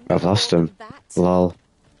ask for no I've lost more them. than that. Lol.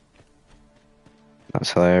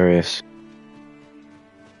 That's hilarious.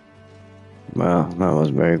 Well, that was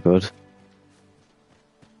very good.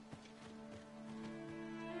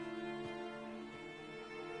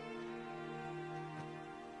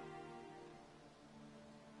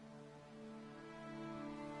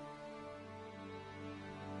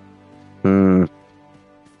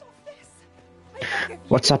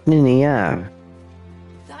 What's happening here?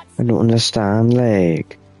 I don't understand,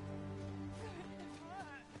 like.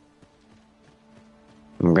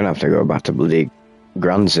 I'm gonna have to go back to bloody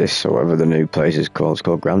Granzis, or whatever the new place is called. It's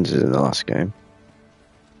called Granzis in the last game.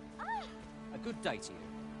 A good good day to you.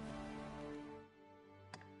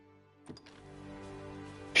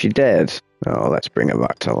 She dead? Oh, let's bring her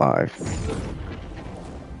back to life.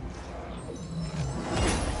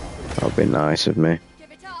 That would be nice of me.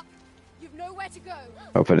 Give it up. You've nowhere to go.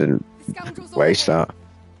 Hope I didn't The scoundrels waste are that.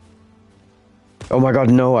 Oh my god,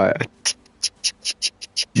 no,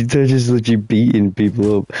 they're just literally beating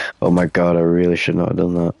people up. Oh my god, I really should not have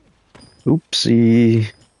done that.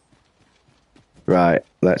 Oopsie. Right,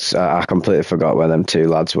 let's. I completely forgot where them two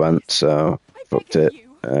lads went, so fucked it.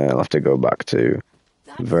 I'll have to go back to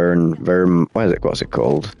what is it? What's it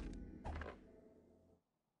called?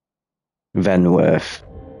 Venworth.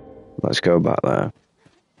 Let's go back there.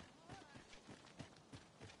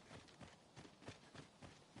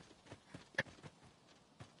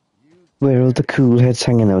 Where are all the cool heads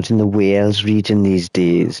hanging out in the Wales region these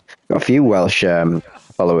days? Got a few Welsh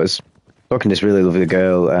followers. Talking to this really lovely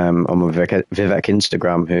girl on my Vivek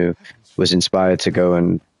Instagram who was inspired to go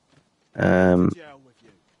and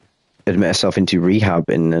admit herself into rehab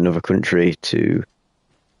in another country to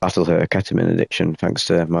battle her ketamine addiction thanks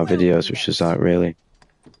to my videos, which is like really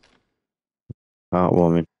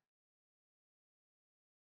heartwarming.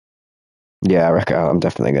 Yeah, I reckon I'm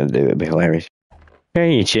definitely going to do it. It'd be hilarious.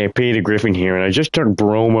 Hey, it's Peter Griffin here, and I just took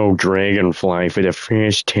Bromo Dragonfly for the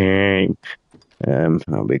first time.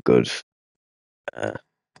 That'll be good. Good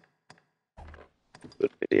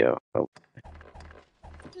video. Oh.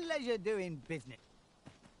 Pleasure doing business.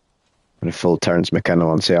 And a full Terence McKenna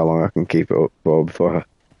and see how long I can keep it up for before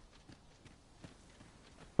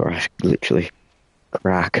I literally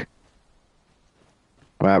crack.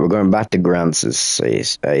 Right, we're going back to Grant's,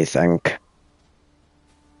 I think.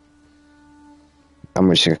 I'm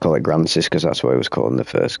just going to call it Grant's because that's what it was called in the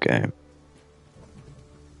first game.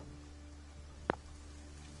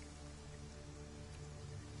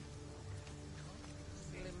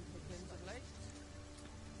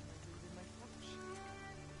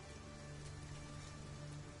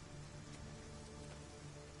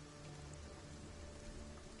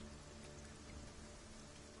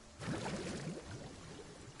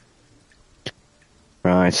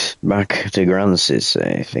 Right, back to Grant's,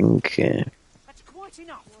 I think. That's quite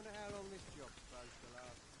enough.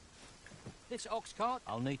 This ox cart,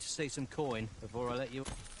 I'll need to see some coin before I let you.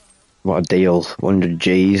 What a deal. 100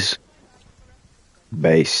 G's.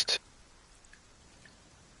 Based.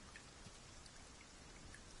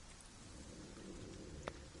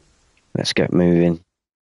 Let's get moving.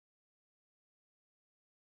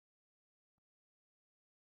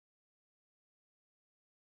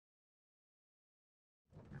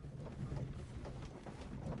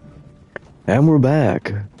 And we're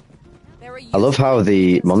back. I love how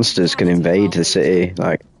the monsters can invade the city.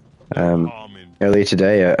 Like, earlier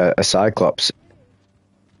today, a Cyclops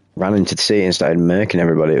ran into the city and started murking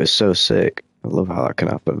everybody. It was so sick. I love how that can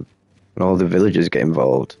happen. And all the villagers get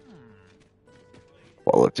involved.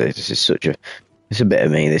 Quality. This is such a... It's a bit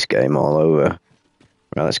of me, this game, all over.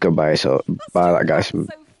 Right, let's go buy that guy some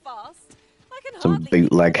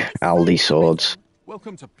bootleg Aldi swords.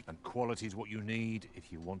 Welcome to and quality is what you need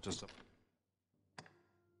if you want to.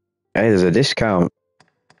 Hey, there's a discount.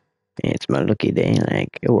 It's my lucky day.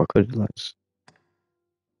 Like, oh, I could let's.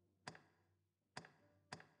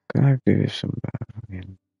 Can I do some bad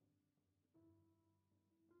again?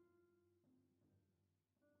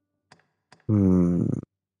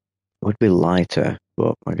 Would be lighter,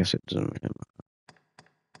 but I guess it doesn't really matter.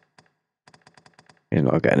 He's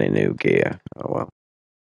not getting any new gear. Oh well.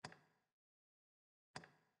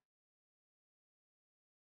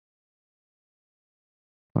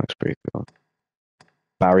 That's pretty cool.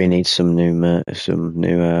 Barry needs some new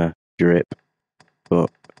drip, but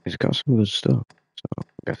he's got some good stuff, so I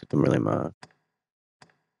guess it doesn't really matter.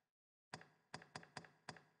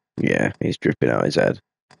 Yeah, he's dripping out his head.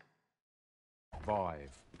 5.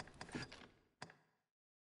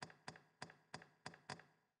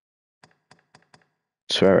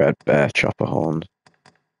 Swear I had bear chopper horns.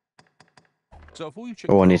 So if all you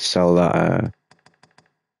Oh, I need to sell that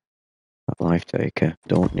life taker.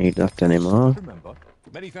 Don't need that anymore. remember,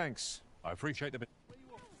 many thanks. I appreciate the.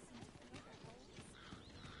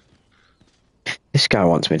 This guy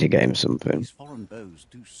wants me to get him something. These foreign bows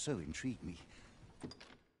do so intrigue me,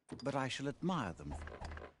 but I shall admire them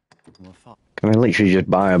from afar. Can I literally just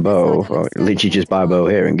buy a bow? Or literally just buy a bow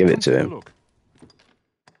here and give it to him?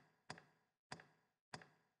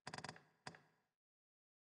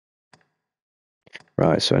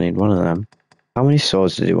 Right, so I need one of them. How many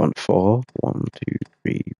swords did he want? 4? 1, 2,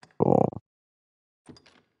 3, 4.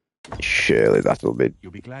 Surely that'll be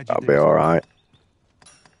alright.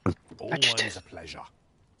 Always a pleasure.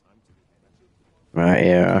 Right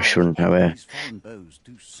here, I shouldn't have These foreign bows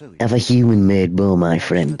do so a intrigue me. human-made bow, my I shall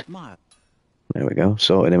friend. admire. There we go,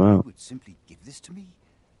 sorted him You out. would simply give this to me?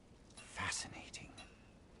 Fascinating.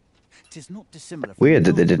 'Tis not dissimilar from Weird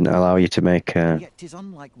that they the didn't allow you to make yet 'tis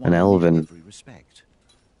unlike one an in elven every respect.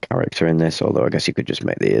 character in this, although I guess you could just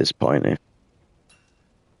make the ears pointy.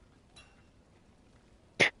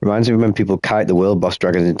 Reminds me of when people kite the world boss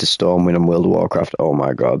dragons into Stormwind and World of Warcraft. Oh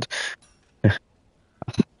my god.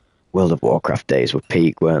 World of Warcraft days were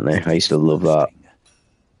peak, weren't they? I used to love that.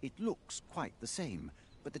 It looks quite the same,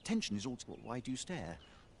 but the tension is also. Why do you stare?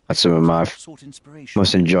 That's some of my Sought inspiration.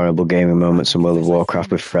 most enjoyable gaming moments in World of Because I Warcraft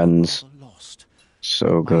feel with friends. myself rather lost.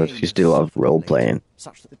 So good. My aim Used to do a has lot of suffered role late, playing.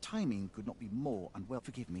 such that the timing could not be more unwell.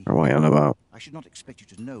 Forgive me. What are you on about? I should not expect you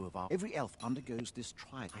to know of our. Every elf undergoes this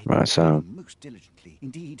trial. I Right, know so- training most diligently.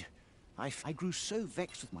 Indeed, I grew so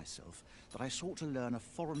vexed with myself that I sought to learn a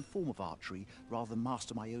foreign form of archery rather than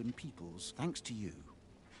master my own people's. Thanks to you,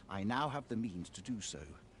 I now have the means to do so.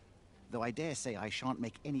 Though I dare say I shan't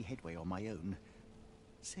make any headway on my own.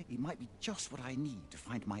 Say, it might be just what I need to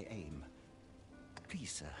find my aim.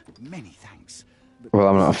 Please, sir, many thanks. But Well,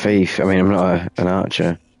 I'm not a thief. I mean, I'm not an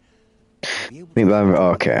archer.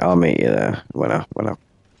 Okay, I'll meet you there when I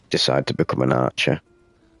decide to become an archer.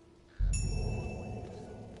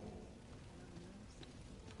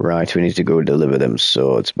 Right, we need to go deliver them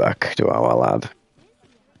swords back to our lad.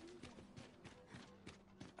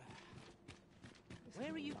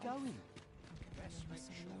 Where are you going?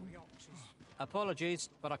 Apologies,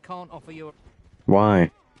 but I can't offer you a...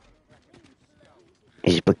 Why?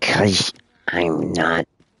 It's because I'm not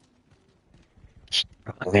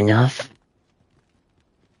strong enough.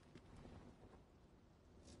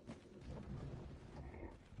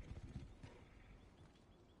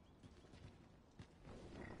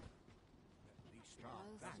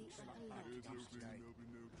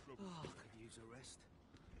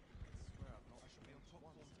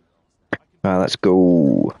 Right, let's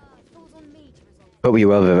go. Hope you're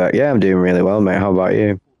well, Vivek. Yeah, I'm doing really well, mate. How about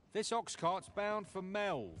you? This ox cart's bound for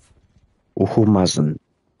Melv. Oh, Mazen.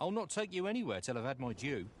 I'll not take you anywhere till I've had my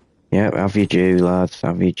due. Yeah, have you due, lads.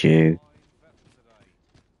 Have you due.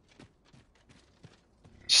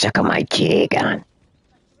 Suck on my cheek, on.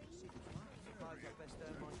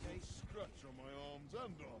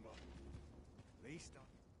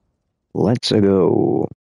 Let's go.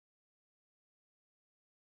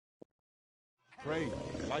 Pray,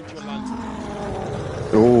 light your lantern.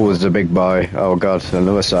 Oh, there's a big boy. Oh god,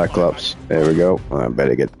 another Cyclops. There we go. I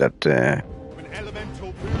better get that An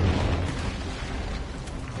elemental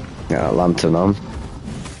lantern on.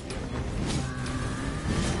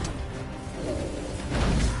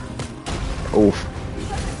 Oof.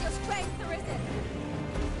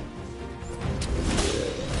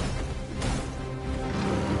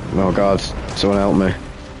 Oh god, someone help me.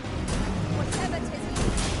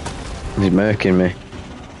 He's murking me.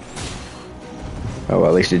 Oh, well,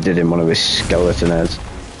 at least he did in one of his skeleton heads.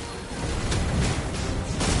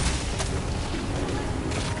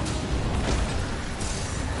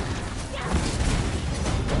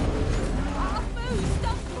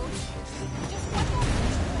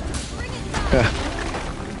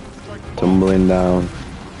 Tumbling down.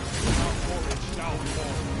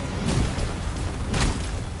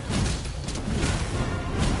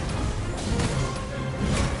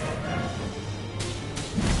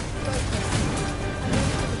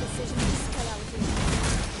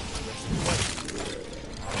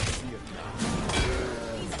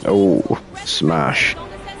 Oh, smash.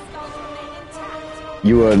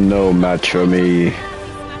 You are no match for me.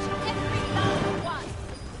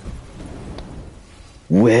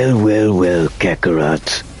 Well, well, well,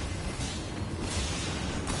 Kakarot.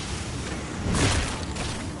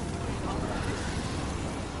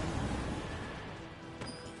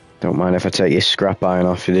 Don't mind if I take your scrap iron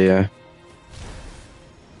off you, dear.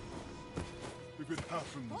 If it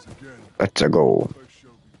happens again, Let's go. I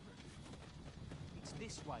shall be ready. It's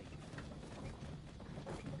this way.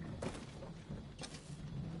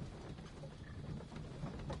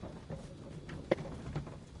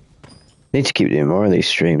 Need to keep doing more of these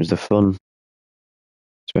streams, they're fun.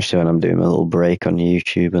 Especially when I'm doing a little break on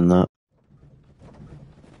YouTube and that.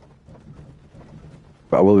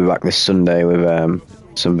 But I will be back this Sunday with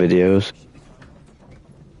some videos.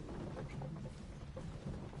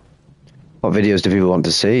 What videos do people want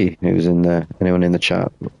to see? Who's in there? Anyone in the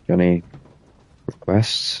chat? Any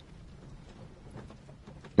requests?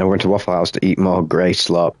 No, we're going to Waffle House to eat more grey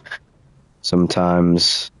slop.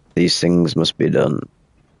 Sometimes these things must be done.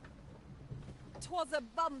 'Twas a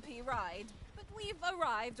bumpy ride, but we've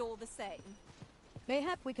arrived all the same.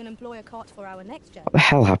 Mayhap we can employ a cart for our next journey. What the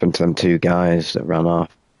hell happened to them two guys that ran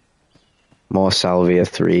off? More Salvia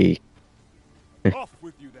 3. Off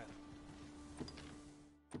with you then.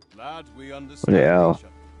 Lad, we What understand the hell? each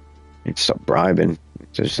other. Need to stop bribing.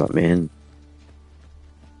 Just let me in.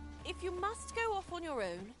 If you must go off on your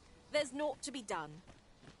own, there's naught to be done.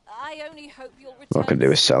 I only hope you'll return. All I could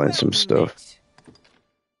do is selling some stuff.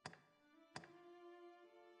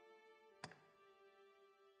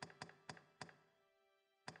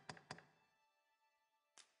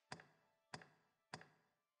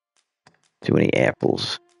 Too many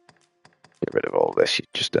apples. Get rid of all this, you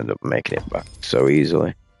just end up making it back so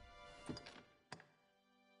easily.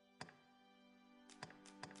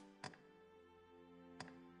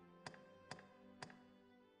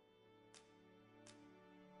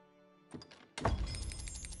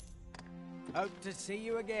 Hope to see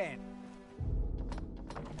you again.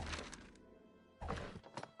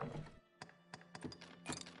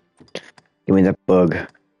 Give me that bug.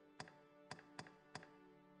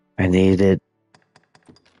 I need it.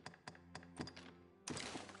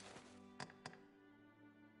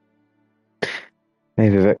 Hey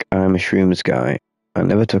Vivek, I'm a shrooms guy. I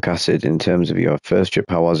never took acid. In terms of your first trip,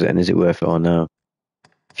 how was it and is it worth it or no?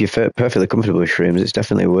 If you're perfectly comfortable with shrooms, it's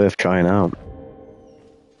definitely worth trying out.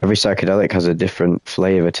 Every psychedelic has a different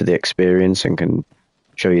flavour to the experience and can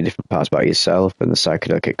show you different parts about yourself and the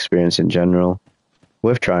psychedelic experience in general.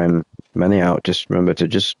 Worth trying many out. Just remember to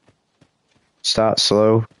just start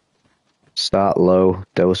slow, start low,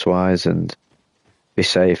 dose-wise, and be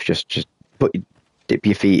safe. Just dip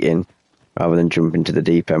your feet in rather than jump into the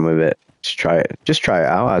deep end with it. Just try it. Just try it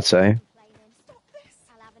out, I'd say.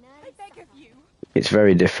 It's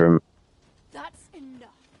very different.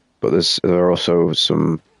 But there are also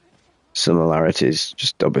some similarities.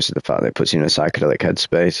 Just obviously the fact that it puts you in a psychedelic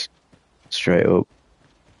headspace. Straight up.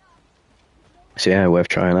 So yeah, worth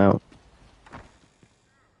trying out.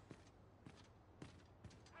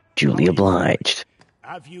 Duly obliged.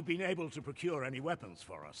 Have you been able to procure any weapons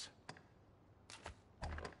for us?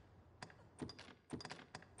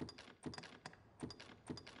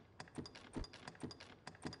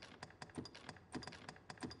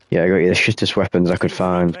 Yeah, I got you the shittest weapons I could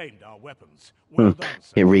find.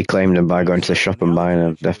 He reclaimed them by going to the shop and buying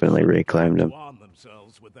them. Definitely reclaimed them.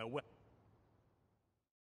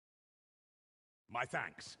 My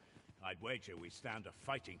thanks. I'd wager we stand a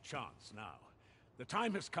fighting chance now. The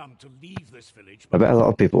time has come to leave this village. I bet a lot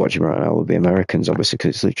of people watching right now will be Americans, obviously,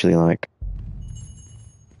 because it's literally like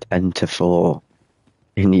 10 to 4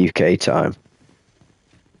 in UK time.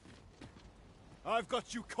 I've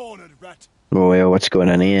got you cornered, rat. Oh, yeah, what's going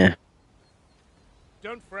on here?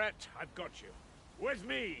 Don't fret, I've got you. With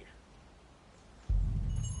me.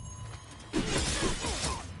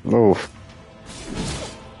 Oh.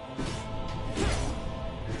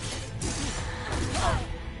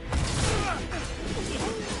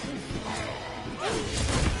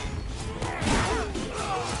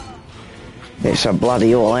 It's a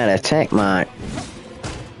bloody all-out attack, mate.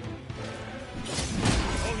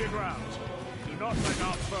 Hold your ground. Do not let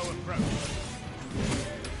our foe approach.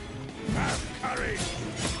 Have courage.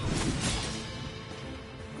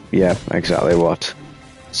 Yeah, exactly what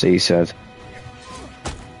C said.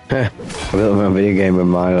 I built my video game with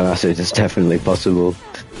mine and I said it's definitely possible.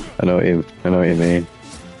 I know what you mean.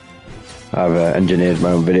 I've engineered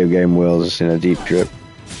my own video game worlds in a deep trip.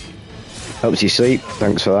 Helps you sleep,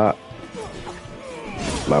 thanks for that.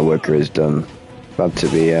 My worker is done. Glad to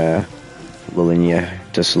be lulling you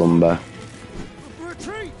to slumber.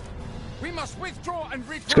 Retreat! We must withdraw and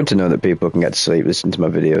regroup. It's good to know that people can get to sleep listening to my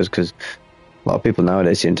videos, because a lot of people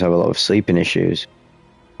nowadays seem to have a lot of sleeping issues.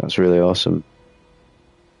 That's really awesome.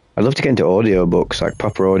 I'd love to get into audiobooks, like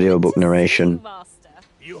proper audiobook narration.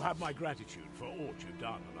 You have my gratitude for all you've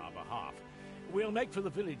done on our behalf. We'll make for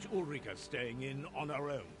the village Ulrika staying in on our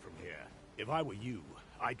own from here. If I were you,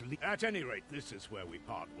 I'd leave. At any rate, this is where we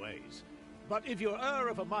part ways. But if you're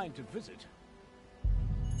of a mind to visit...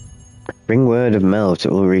 Bring word of Mel to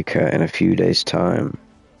Ulrika in a few days' time.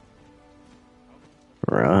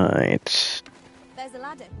 Right. There's a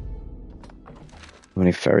ladder. How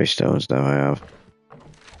many fairy stones do I have?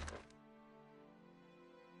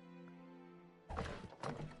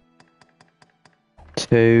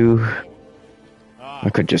 2. I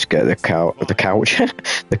could just get the couch,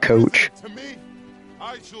 the coach.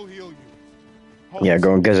 I shall heal you. Yeah,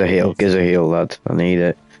 go on, give us a heal, lad. I need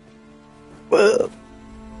it. Whoa.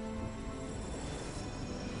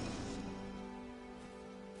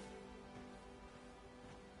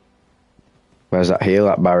 Where's that heal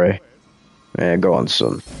at, Barry? Yeah, go on,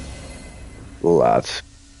 son. Lad.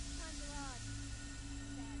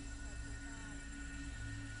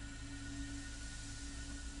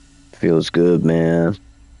 Feels good, man.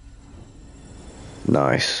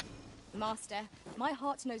 Nice. Master, my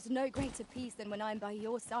heart knows no greater peace than when I'm by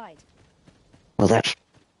your side. Well, that's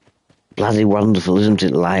bloody wonderful, isn't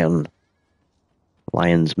it, Lion?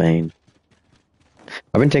 Lion's mane.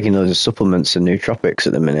 I've been taking loads of supplements and nootropics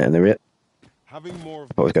at the minute, and they're it. Having more of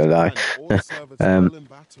I was going to die. in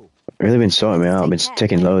battle. Really been sorting me out. I've been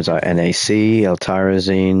taking loads like NAC,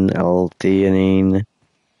 L-tyrosine, L-theanine,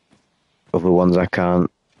 other ones I can't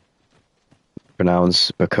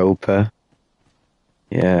pronounce, Bacopa.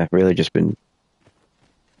 Yeah, really just been... I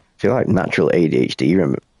feel like natural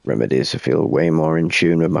ADHD remedies. I feel way more in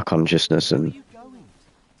tune with my consciousness and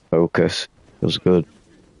focus. Feels good.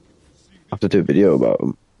 I have to do a video about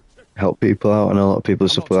them. Help people out, and a lot of people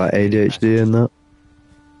suffer like ADHD and that.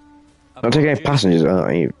 Don't take any passengers,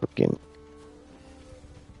 aren't you? Fucking...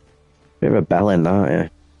 Bit of a bellend, aren't you?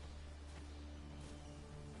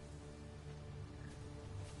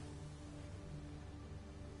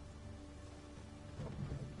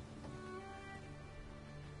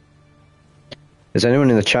 Is anyone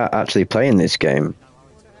in the chat actually playing this game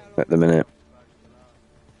at the minute?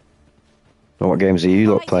 Or what games are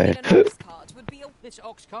you lot playing? This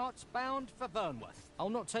ox cart's bound for Vernworth. I'll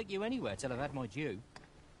not take you anywhere till I've had my due.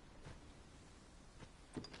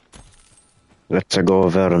 Let's go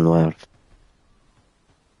Vernworth.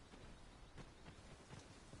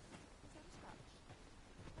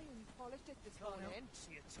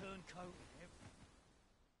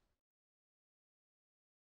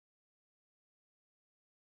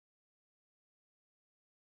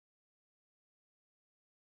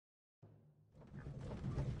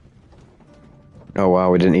 Oh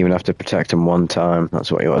wow, we didn't even have to protect him one time.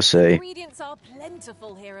 That's what you want to see. Ingredients are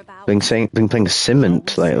plentiful hereabouts. Been playing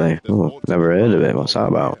Cement lately. Oh, never heard of it. What's that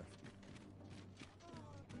about?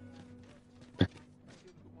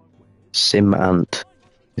 Sim Ant.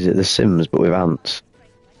 Is it The Sims but with ants?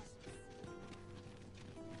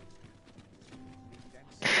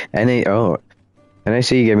 NAC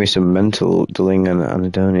gave me some mental dulling and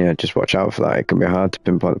anhedonia. Just watch out for that. It can be hard to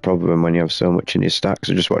pinpoint the problem when you have so much in your stack,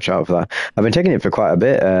 so just watch out for that. I've been taking it for quite a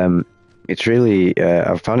bit. It's really,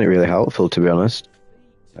 I've found it really helpful, to be honest.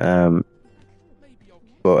 Yeah,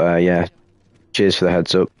 cheers for the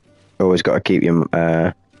heads up. Always got to keep your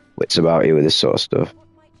wits about you with this sort of stuff.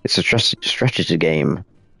 It's a strategy game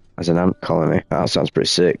as an ant colony. That sounds pretty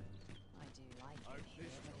sick.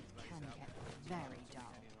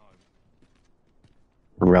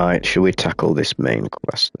 Right, should we tackle this main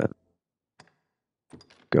quest then?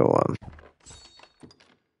 Go on.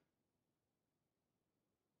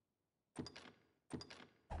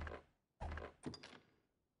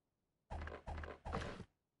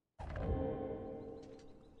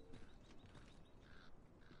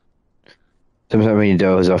 Sometimes when you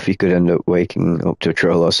doze off, you could end up waking up to a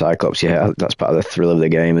troll or cyclops. Yeah, that's part of the thrill of the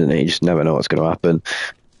game, isn't it? You just never know what's going to happen.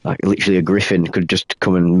 Like, literally a griffin could just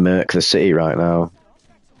come and murk the city right now.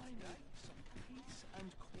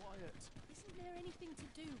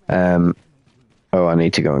 Oh, I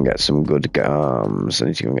need to go and get some good garms. I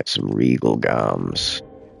need to go and get some regal garms.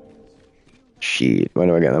 Shit, where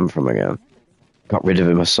do I get them from again? Got rid of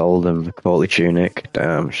him, I sold him. The courtly tunic.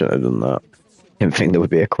 Damn, shouldn't have done that. Didn't think there would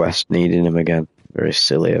be a quest needing him again. Very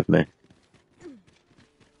silly of me.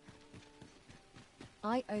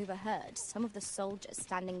 I overheard some of the soldiers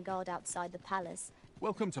standing guard outside the palace.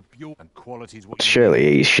 Welcome to pure and qualities.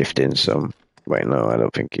 Surely he's shifting some. Wait, no, I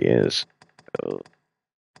don't think he is. Oh.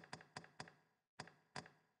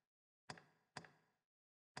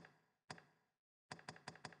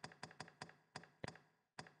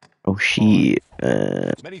 Oh shit.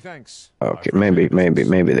 Many thanks. Okay, maybe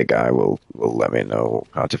the guy will let me know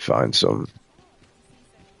how to find some.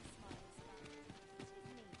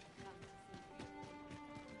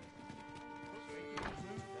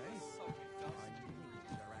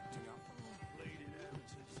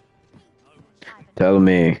 Tell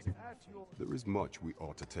me. There is much we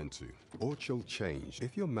ought to tend to, or shall change.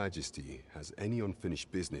 If your majesty has any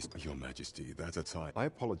unfinished business, your majesty, that's a tie. I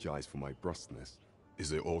apologize for my brusqueness. Is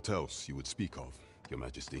there aught else you would speak of, your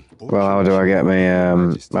majesty? Well, how do I get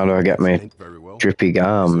my drippy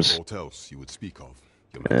garms? Aught else you would speak of,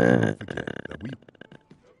 your majesty?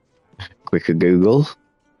 Quicker Google.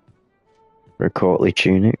 For a courtly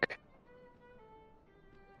tunic.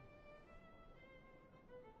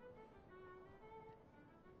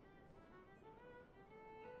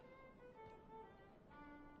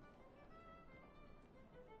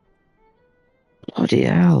 Bloody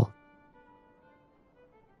hell.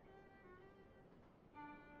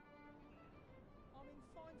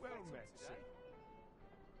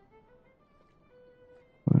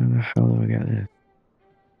 Where the hell do I get this?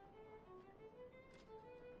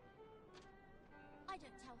 I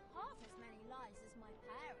don't tell half as many lies as my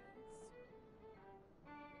parents.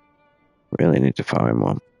 Really need to find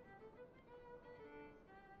one.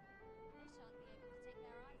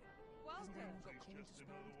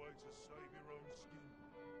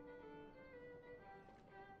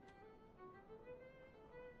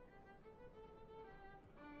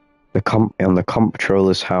 On the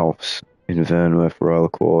comptroller's house in Vernworth Royal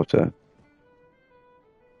Quarter.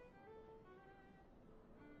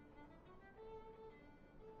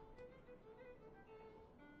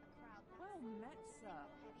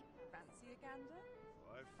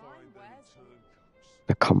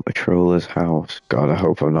 The comptroller's house. God, I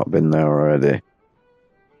hope I've not been there already.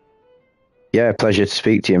 Yeah, pleasure to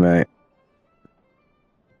speak to you, mate.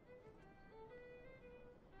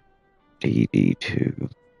 DD2.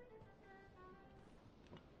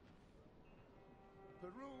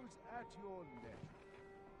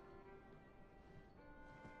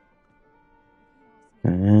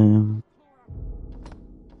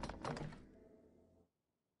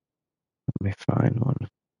 Let me find one.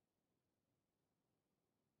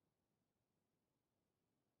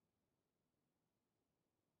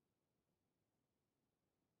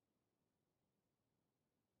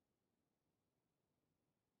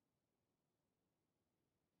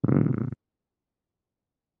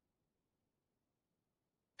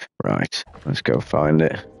 Right, let's go find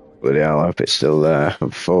it. Bloody hell, I hope it's still there.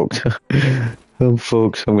 I'm fucked. I'm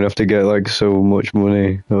fucked. I'm gonna have to get like so much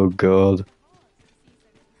money. Oh god.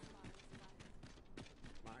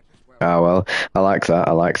 Ah well, I like that.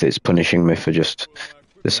 I like that it's punishing me for just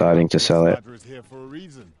deciding to sell it.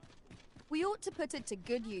 We ought to put it to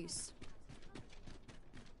good use.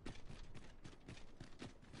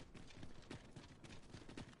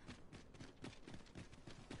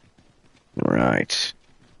 Right.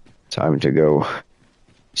 Time to go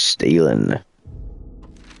stealing.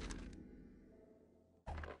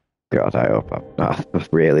 God, I hope I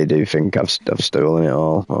really do think I've stolen it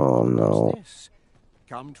all. Oh no.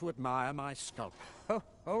 Come to admire my sculpture. Oh,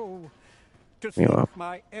 oh. To You think know.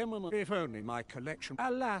 my eminent, if only my collection.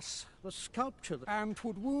 Alas, the sculpture and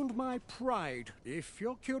would wound my pride. If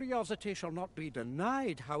your curiosity shall not be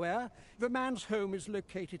denied, however, the man's home is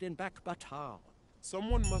located in Bakbatar.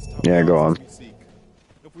 Someone must have Yeah, the go on. answers we seek.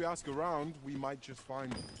 If we ask around, we might just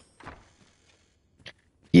find them.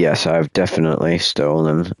 Yes, I've definitely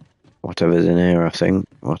stolen whatever's in here. I think.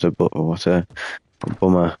 What a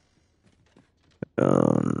bummer.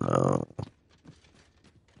 Oh no.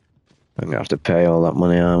 I'm gonna have to pay all that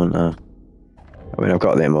money, aren't I? I mean, I've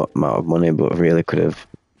got the amount of money, but I really could have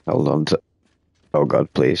held on to. Oh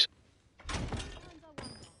God, please.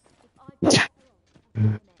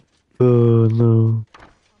 Oh no.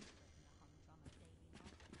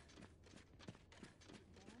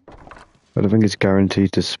 I don't think it's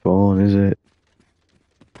guaranteed to spawn, is it?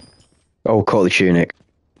 Oh, call the tunic.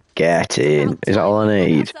 Get in. Is that all I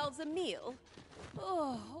need? Ourselves a meal.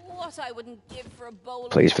 Oh, what I wouldn't give for a bowl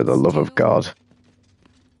Please, of for the love of God.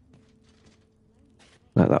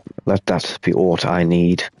 Let that be what I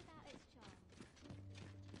need.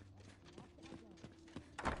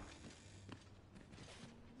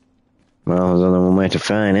 Well, there's only one way to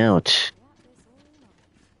find out.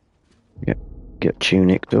 Get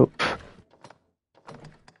tunicked up.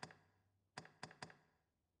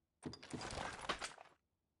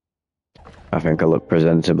 I think I look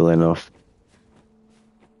presentable enough.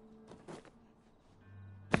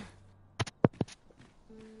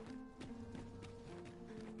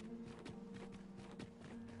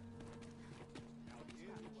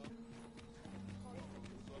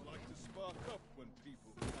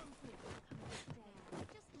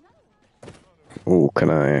 Oh, can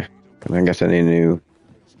I get any new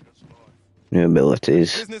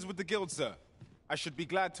abilities? Business with the guild, sir. I should be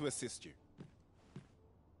glad to assist you.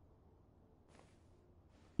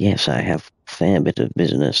 Yes, I have a fair bit of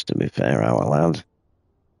business, to be fair, our lad.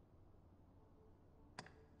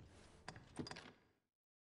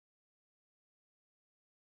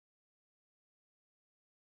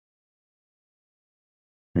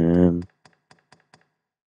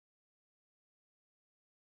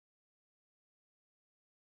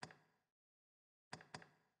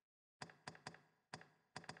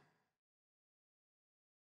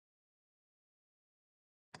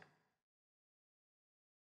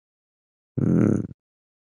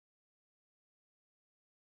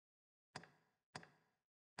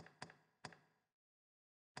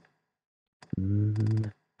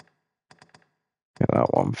 Get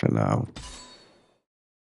that one for now.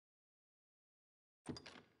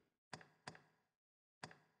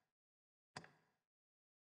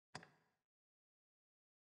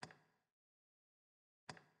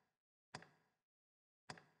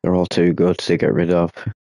 They're all too good to get rid of.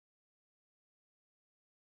 I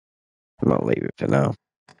might leave it for now.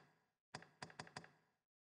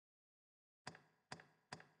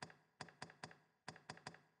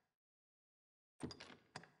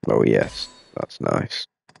 Oh yes, that's nice.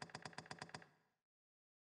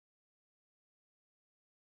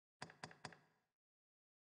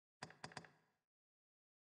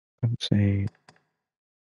 Let's see.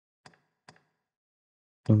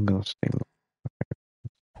 Long lasting.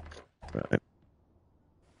 Right.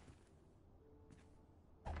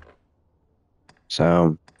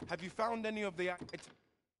 So. Have you found any of the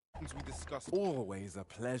items we discussed? Always a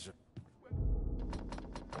pleasure.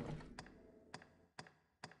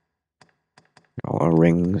 All our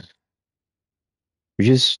rings. We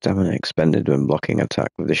just haven't expended when blocking attack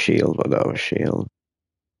with the shield without a shield.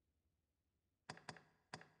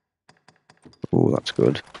 Ooh, that's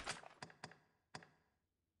good.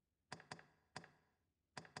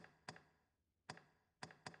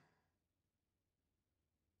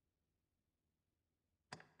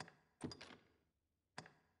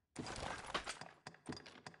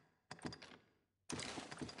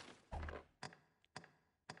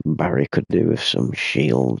 Barry could do with some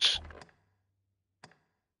shields.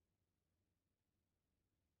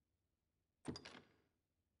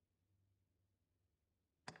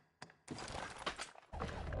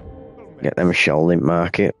 Get them a Sheldon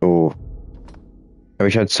market. Oh, I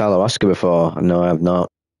wish I'd Salawaska before. No, I have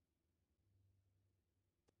not.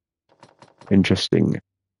 Interesting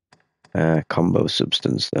combo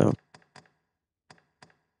substance though.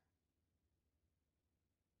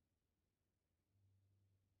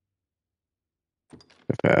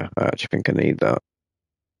 Fair. I actually think I need that.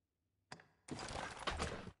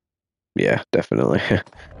 Yeah, definitely.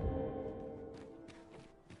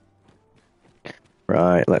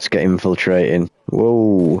 Right, let's get infiltrating.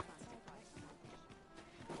 Whoa.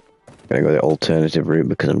 Gonna go the alternative route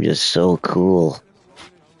because I'm just so cool.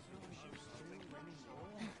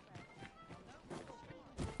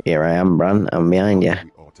 Here I am, Bran. I'm behind you.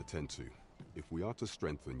 We ought to tend to. If we are to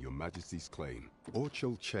strengthen your Majesty's claim, or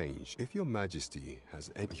shall change, if your Majesty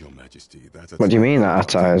has any... Your Majesty, that's... What do you mean that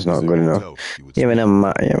attire's not good enough? You're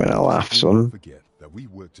gonna laugh, son.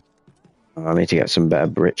 I need to get some better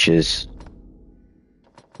breeches.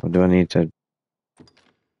 Or do I need to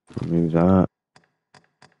remove that?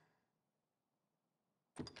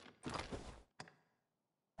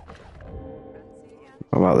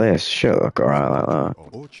 What about this? Should look alright like that.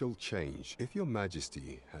 Or shall change, if your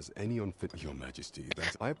Majesty has any unfit... Your Majesty,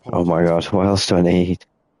 that's... I Oh my god, what else do I need?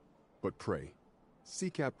 But pray,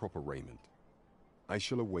 seek out proper raiment. I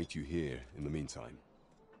shall await you here in the meantime.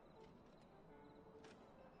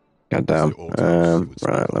 Goddamn.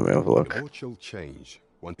 Right, let me have a look. Or shall change.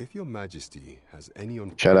 If your Majesty has any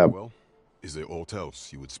Shut up. Well, is there aught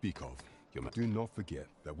else you would speak of? Do not forget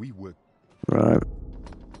that we work... Right.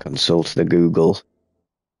 Consult the Google.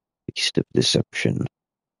 Beast of Deception.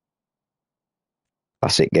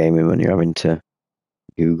 Classic gaming when you're having to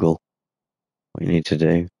Google what you need to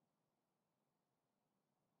do.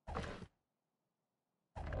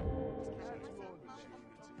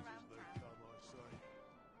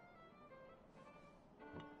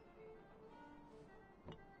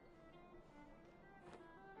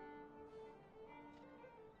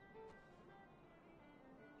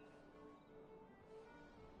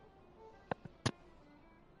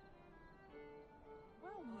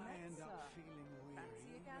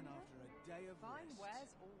 Fine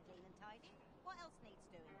wares, all clean and tidy. What else needs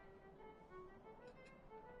doing?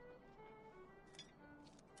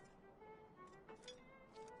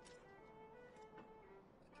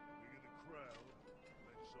 Bigger the crowd,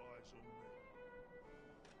 less eyes on me.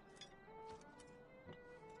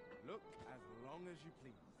 Look as long as you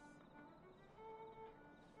please.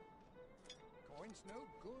 Coin's no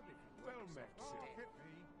good if you well met, sir.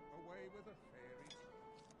 Away with a fairy.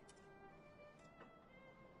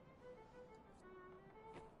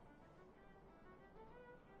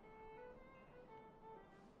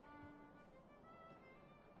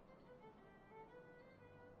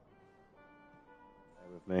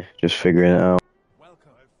 With me, just figuring it out.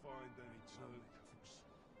 Welcome. I find any alternatives.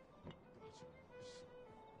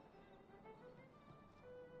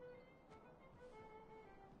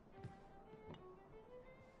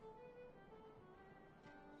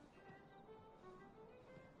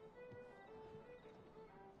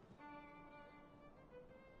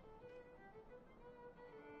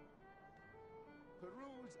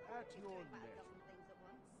 Peruse at your leisure.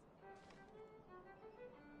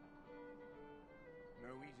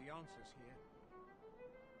 No easy answers here.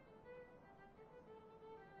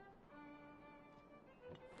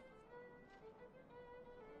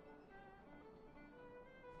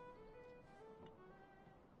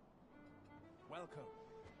 Welcome.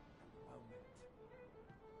 Well met.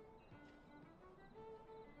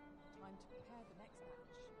 Time to prepare the next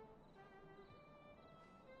batch.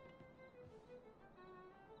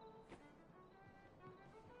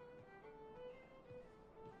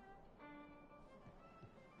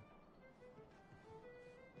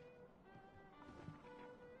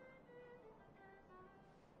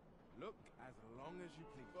 Look as long as you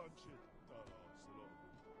please. Bunch it. Don't ask a lot of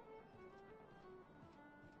them.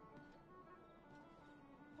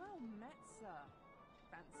 Well met, sir.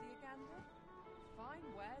 Fancy a gander? Fine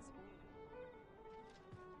wares all.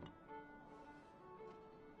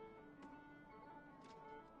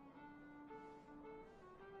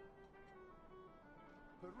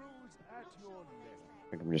 Peruse at your leisure. I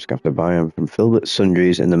think I'm just going to have to buy them from Filbert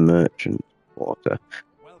Sundries in the Merchant Quarter.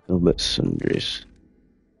 Filbert Sundries.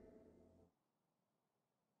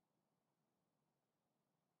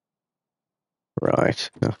 Right.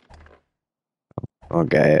 No. I'll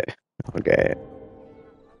get it. I'll get it.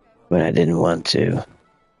 But I didn't want to.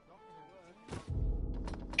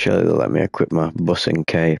 Surely they'll let me equip my bussing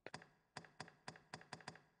cape.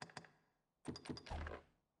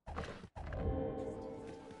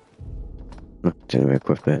 No, didn't let me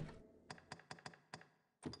equip it.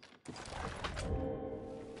 You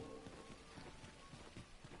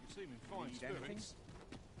seem in fine spirits.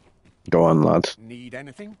 Go on, lads. Need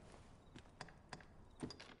anything?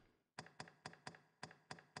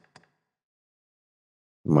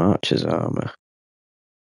 Marcher's armor.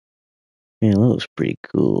 Yeah, that looks pretty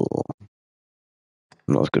cool.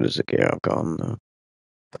 Not as good as the gear I've got on though.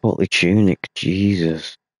 Courtly tunic,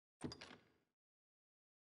 Jesus.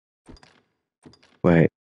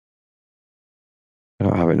 Wait. I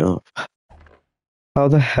don't have enough. How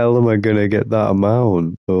the hell am I gonna get that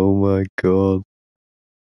amount? Oh my god.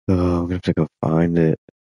 Oh, I'm gonna have to go find it.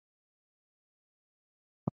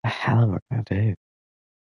 What the hell am I gonna do?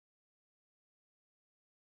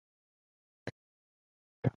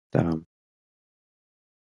 Damn.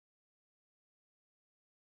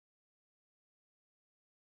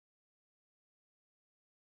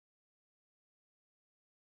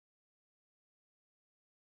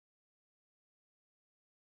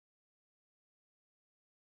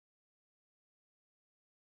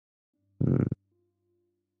 Hmm.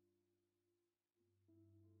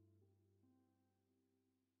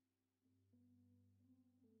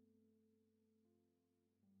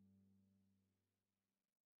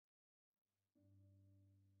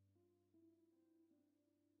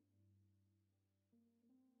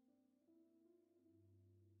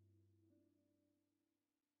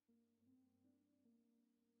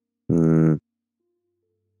 Hmm.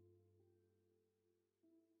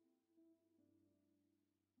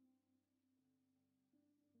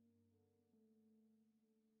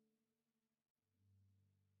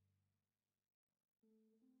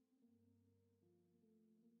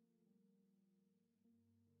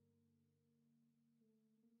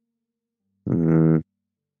 Hmm.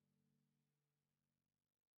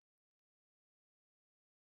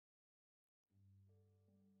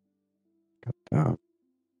 Damn.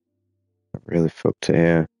 I really fucked it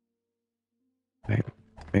here. Wait,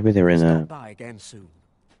 maybe they're in a... Stop by again soon.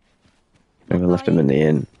 Maybe I left them in the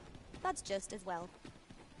inn. That's just as well.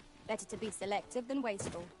 Better to be selective than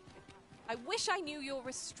wasteful. I wish I knew your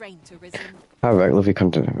restraint, Arisen. Hi, Vec, lovely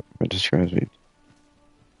content. It describes me.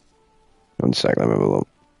 One sec, let me have a look.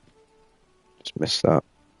 Just missed that.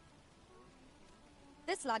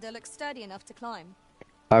 This ladder looks sturdy enough to climb.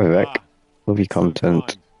 Hi, Vivek. Love your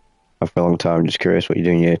content. For a long time, just curious what you're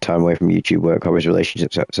doing in your time away from YouTube, work, hobbies,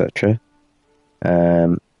 relationships, etc.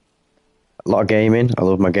 A lot of gaming. I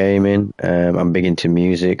love my gaming. I'm big into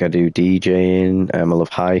music. I do DJing. I love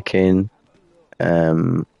hiking.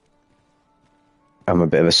 I'm a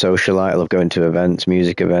bit of a socialite. I love going to events,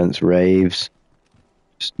 music events, raves.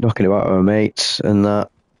 Just knocking about with my mates and that.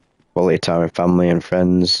 Quality time with family and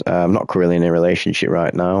friends. I'm not really in a relationship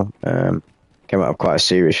right now. Came out of quite a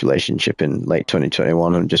serious relationship in late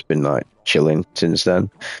 2021 and just been like chilling since then.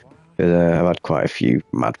 But I've had quite a few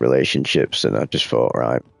mad relationships, and I just thought,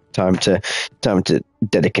 right, time to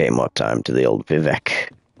dedicate more time to the old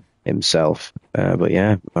Vivek himself. But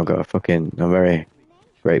yeah, I'm very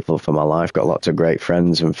grateful for my life. Got lots of great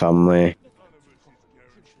friends and family.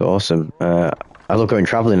 It's awesome. I love going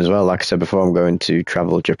travelling as well. Like I said before, I'm going to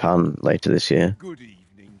travel Japan later this year. Good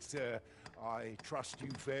evening, sir. I trust you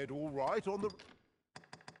fared all right on the...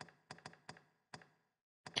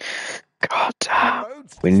 God damn.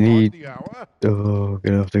 We need... Oh, we're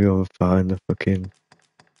gonna have to go and find the fucking...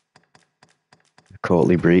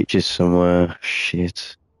 courtly breaches somewhere.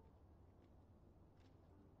 Shit.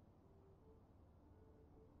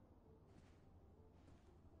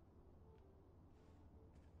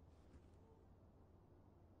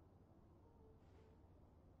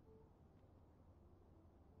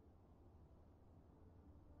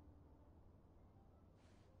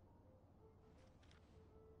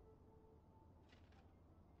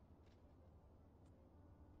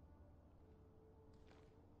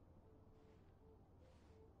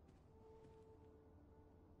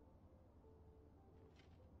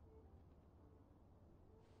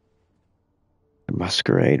 The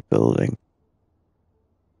masquerade building.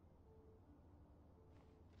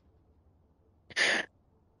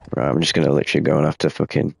 Right, I'm just gonna literally go and have to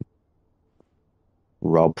fucking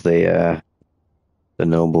rob the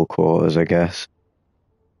noble quarters, I guess.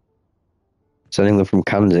 Sending them from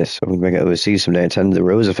Kansas. I'm gonna get overseas someday and attend the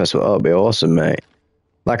Rosa Festival. Oh, it'd be awesome, mate.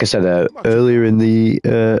 Like I said earlier in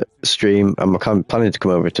the stream, I'm planning to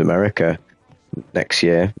come over to America next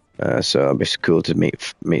year. So it'll be cool to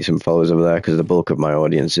meet some followers over there because the bulk of my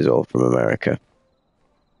audience is all from America.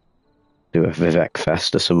 Do a Vivek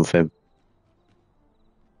Fest or something.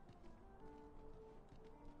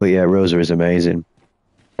 But yeah, Rosa is amazing.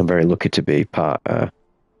 I'm very lucky to be a part of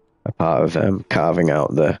carving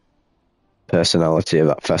out the personality of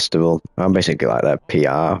that festival. I'm basically like their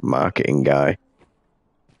PR marketing guy,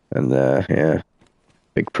 and yeah,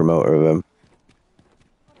 big promoter of them.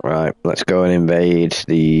 Right, let's go and invade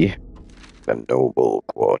the noble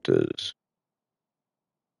quarters.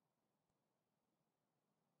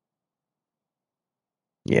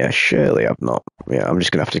 Yeah, surely I've not. Yeah, I'm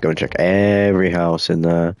just gonna have to go and check every house in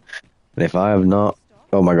there. And if I have not,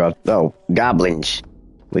 oh my god, oh, goblins!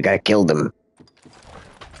 We gotta kill them.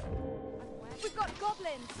 We've got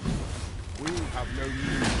goblins! We have no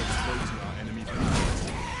means of exploiting our enemy plans.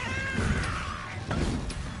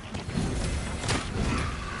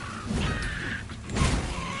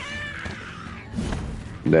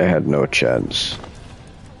 They had no chance.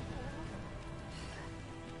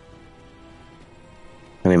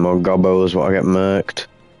 Any more gobbos? What I get murked?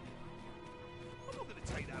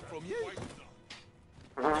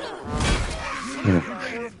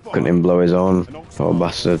 Couldn't even blow his horn. Oh,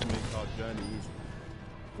 bastard.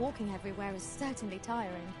 Walking everywhere is certainly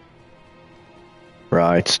tiring.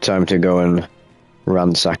 Right, time to go and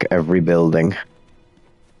ransack every building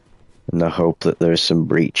in the hope that there's some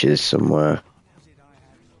breaches somewhere.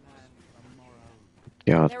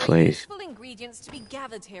 God, There are please. useful ingredients to be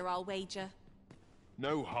gathered here, I'll wager.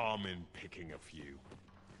 No harm in picking a few.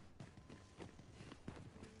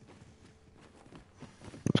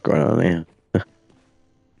 What's going on here?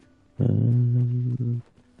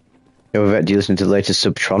 Yo, Vivek, do you listen to the latest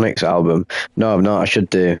Subtronics album? No, I've not. I should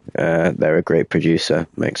do. They're a great producer.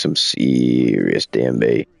 Make some serious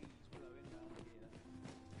D&B.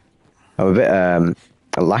 I'm a bit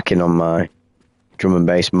lacking on my drum and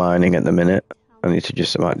bass mining at the minute. I need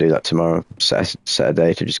to I might do that tomorrow. Set a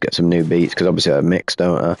day to just get some new beats, because obviously I mix,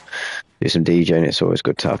 don't I? Do some DJing. It's always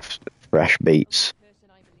good to have fresh beats.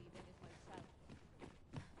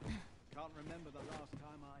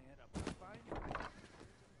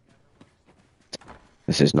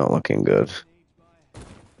 This is not looking good.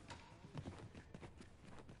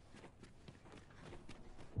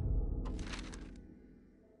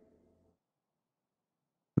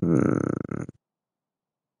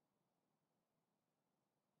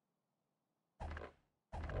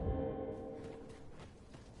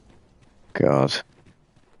 God.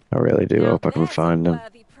 I really do hope I can find them.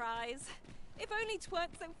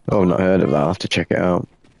 Oh, I've not heard of that. I'll have to check it out.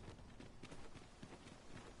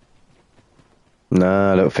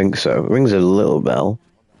 Nah, I don't think so. It rings a little bell.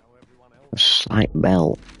 A slight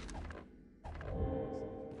bell.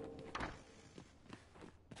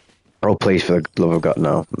 Oh, please, for the love of God,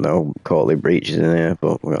 no courtly breaches in here,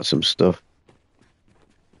 but we got some stuff.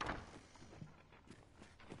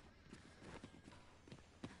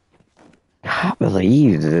 I can't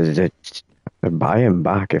believe they're buying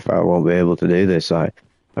back if I won't be able to do this. I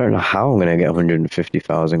don't know how I'm going to get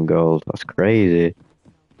 150,000 gold. That's crazy.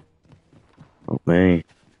 Oh, me.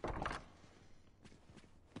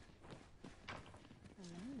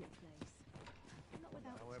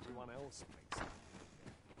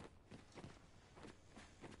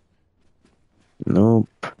 Nope.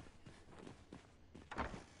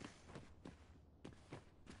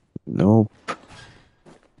 Nope.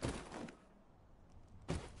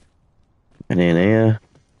 And in here.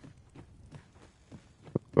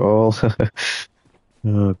 Oh.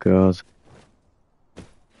 Oh, God.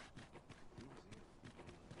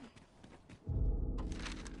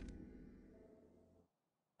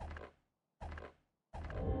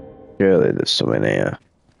 Surely there's some in here.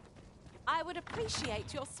 I would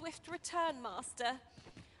appreciate your swift return, Master.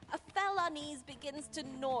 A fell unease begins to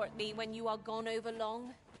gnaw at me when you are gone over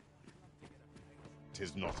long.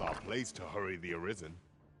 'Tis not our place to hurry the arisen.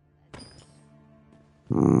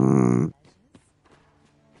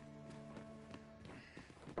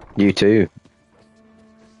 You too.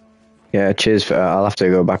 Yeah, cheers for. I'll have to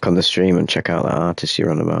go back on the stream and check out that artist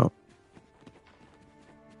you're on about.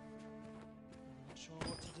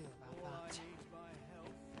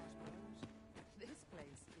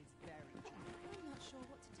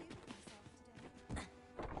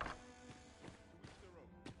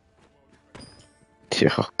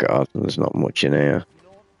 Oh god, there's not much in here.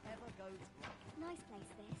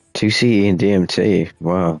 2CE and DMT.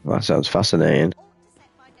 Wow, that sounds fascinating.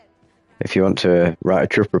 If you want to write a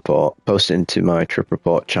trip report, post it into my trip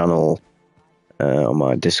report channel on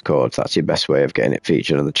my Discord. That's your best way of getting it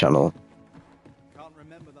featured on the channel.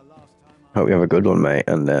 Hope you have a good one, mate,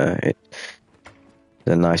 and it's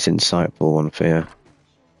a nice, insightful one for you.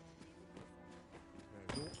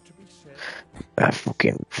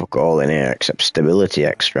 Fucking fuck all in here except stability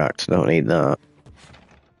extract. Don't need that.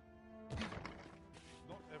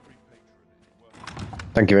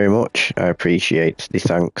 Thank you very much. I appreciate the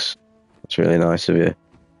thanks. It's really nice of you.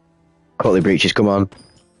 Cotley Breaches, come on.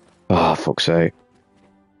 Oh, fuck's sake.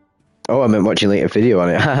 Oh, I meant watching later video on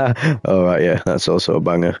it. Oh, right, yeah, that's also a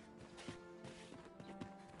banger.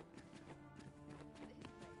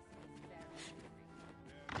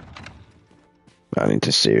 I need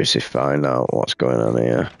to seriously find out what's going on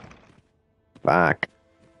here. Back.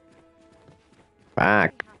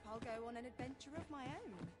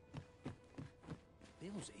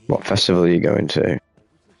 What festival are you going to?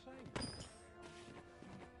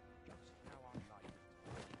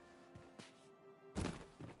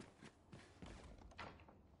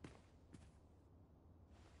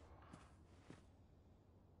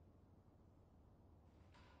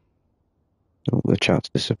 Oh, the chat's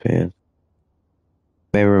disappeared.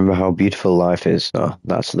 May remember how beautiful life is. Oh,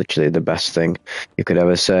 that's literally the best thing you could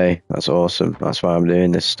ever say. That's awesome. That's why I'm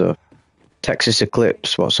doing this stuff. Texas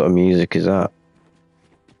Eclipse, what sort of music is that?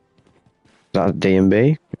 Is that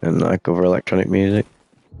D&B and like other electronic music?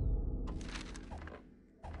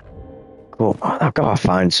 Cool. Oh, I've got to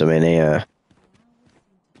find some in here.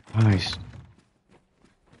 Nice.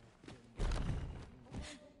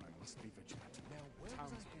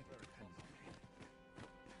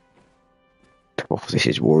 Oh, this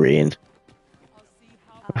is worrying.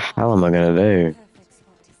 What the hell am I going to do?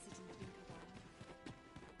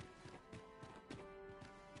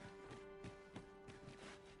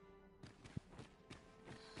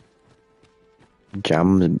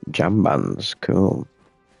 Jam bands, cool.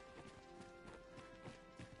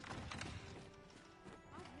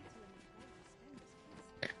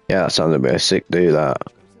 Yeah, that sounds a bit sick, do that.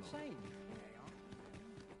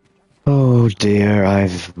 Oh dear,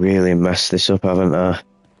 I've really messed this up, haven't I?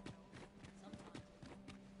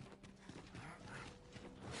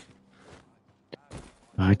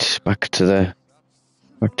 Right, back to the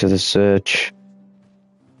search.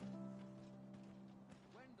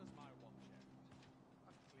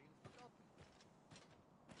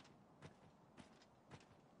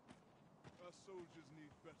 Our soldiers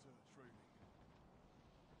need better training.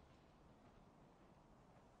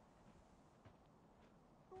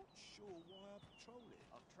 Not sure why I patrol it.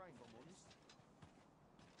 I've trained, if I'm honest.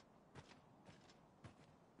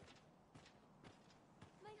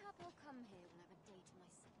 Mayhap I'll come here when I've a day to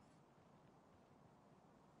myself.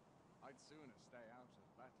 I'd sooner stay out of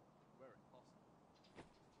battle, were it possible.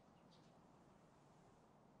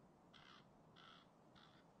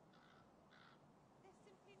 There's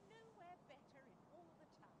simply nowhere better in all the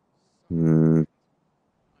town. Hmm.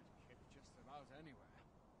 Just about anywhere.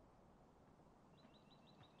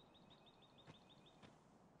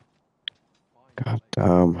 God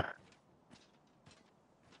damn.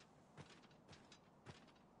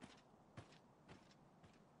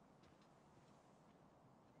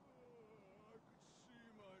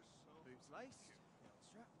 Boots laced, belt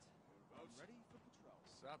strapped. I'm ready for patrol.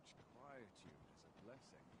 Such quietude is a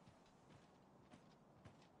blessing.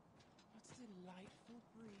 What a delightful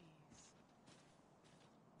breeze.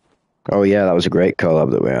 Oh yeah, that was a great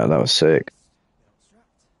collab that we had. That was sick. Belt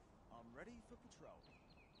strapped. I'm ready for patrol.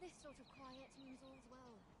 This sort of quiet means all's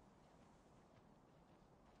well.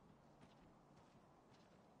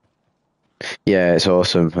 Yeah, it's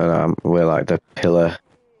awesome, and we're like the pillar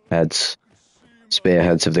heads,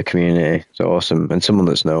 spearheads of the community. It's awesome, and someone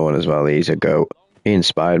that's known as well. He's a goat. He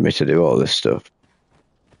inspired me to do all this stuff.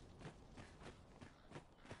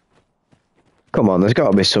 Come on, there's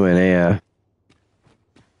got to be something here.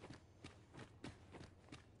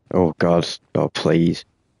 Oh God, oh please.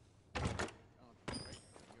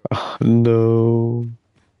 Oh no.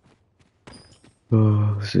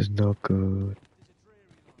 Oh, this is not good.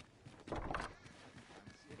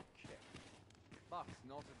 But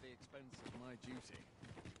not at the expense of my duty.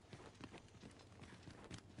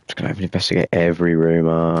 Just gonna have to investigate every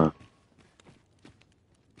room.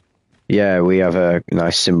 Yeah, we have a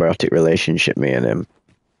nice symbiotic relationship, me and him.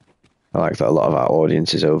 I like that a lot of our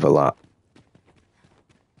audiences overlap.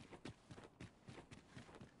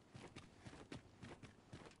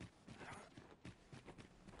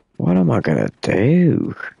 What am I gonna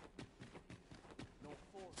do?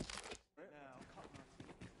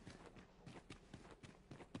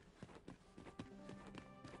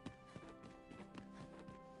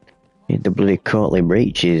 Need the bloody courtly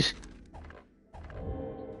breeches.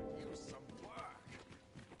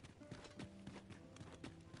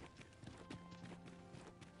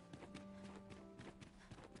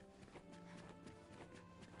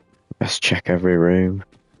 Best check every room.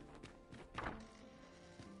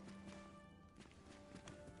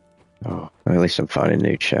 Oh, at least I'm finding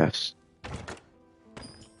new chests.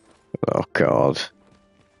 Oh god.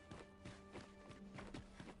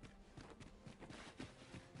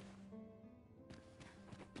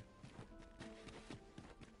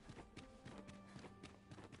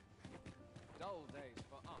 Dull days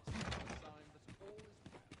for us. A sign that all is well.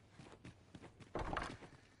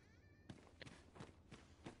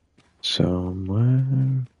 Somewhere.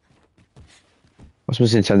 What's the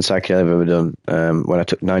most intense psyche I've ever done? When I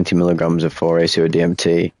took 90 milligrams of 4-ACO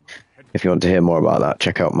DMT. If you want to hear more about that,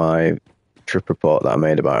 check out my trip report that I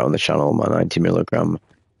made about it on the channel, my 90 milligram,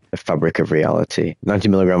 The Fabric of Reality. 90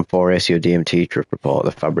 milligram 4-ACO DMT trip report,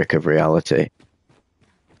 The Fabric of Reality.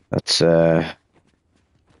 That's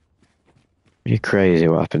pretty crazy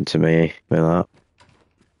what happened to me with that.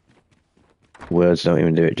 Words don't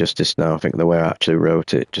even do it justice now. I think the way I actually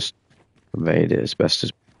wrote it just conveyed it as best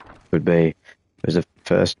as could be. It was the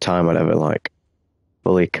first time I'd ever like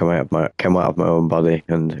fully come out of my own body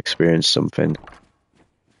and experienced something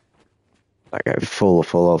like a full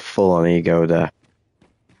on ego death.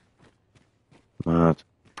 Mad.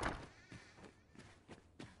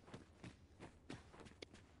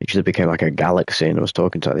 It just became like a galaxy, and I was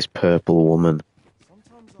talking to like, this purple woman.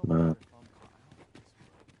 Mad.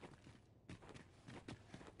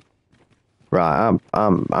 Right,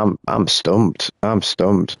 I'm stumped. I'm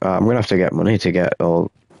stumped. I'm gonna have to get money to get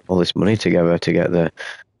all this money together to get the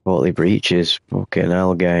quarterly breaches. Fucking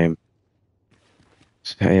hell, game.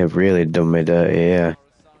 They have really done me dirty here.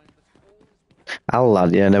 Owl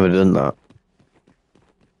lad, yeah, never done that.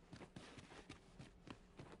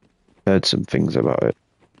 Heard some things about it.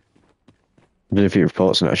 Did a few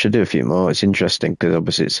reports on it. I should do a few more. It's interesting because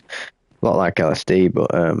obviously it's a lot like LSD,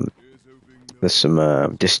 but there's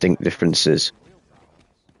some distinct differences.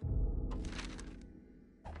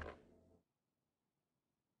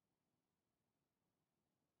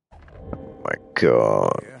 Oh my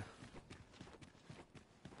god.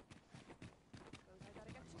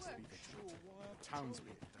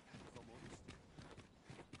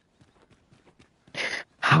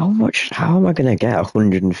 How am I gonna get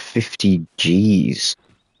 150 G's?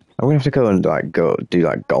 I'm gonna have to go and go do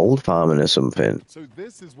gold farming or something. So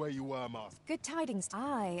this is where you were, Master. Good tidings.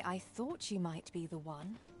 I thought you might be the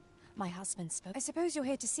one. My husband spoke. I suppose you're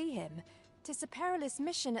here to see him. 'Tis a perilous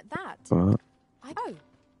mission at that. What? Oh,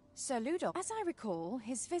 Sir Ludo. As I recall,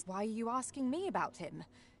 his visit. Why are you asking me about him?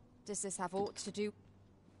 Does this have aught to do?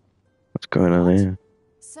 What's going on here?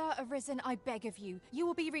 Sir Arisen, I beg of you. You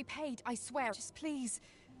will be repaid, I swear. Just please,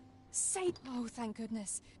 say... Oh, thank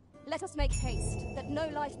goodness. Let us make haste, that no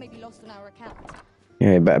life may be lost on our account.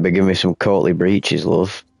 Yeah, you better be giving me some courtly breeches,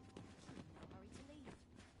 love.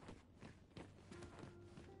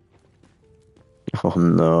 Oh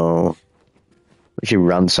no. She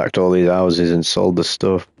ransacked all these houses and sold the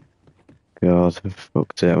stuff. God, I've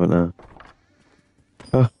fucked it, haven't I?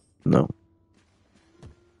 Oh, no.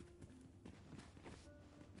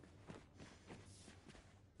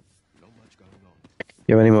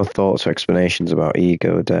 You have any more thoughts or explanations about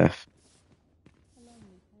ego death?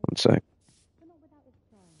 One sec.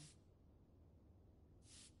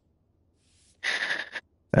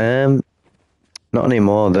 Not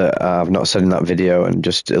anymore that I've not said in that video and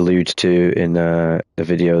just allude to in the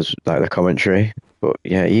videos, like the commentary. But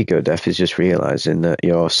yeah, ego death is just realizing that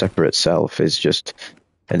your separate self is just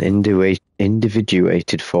an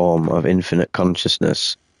individuated form of infinite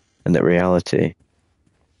consciousness, and that reality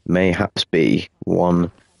mayhaps be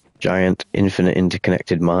one giant, infinite,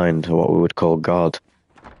 interconnected mind, or what we would call God,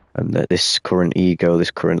 and that this current ego, this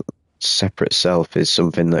current separate self, is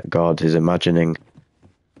something that God is imagining.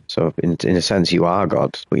 So in a sense, you are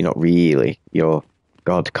God, but you're not really. You're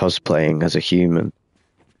God cosplaying as a human.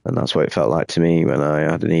 And that's what it felt like to me when I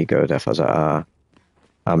had an ego death. I was like,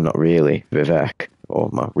 I'm not really Vivek, or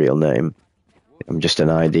my real name. I'm just an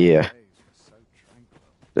idea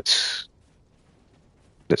that's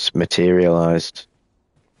materialized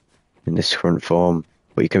in this current form.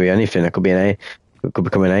 But you can be anything. I could be I could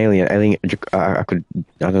become an alien. I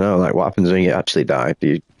don't know, like what happens when you actually die? Do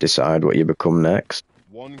you decide what you become next?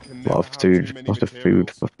 A lot of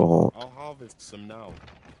food for thought. I'll harvest some now.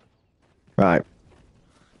 Right.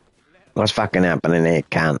 What's fucking happening here,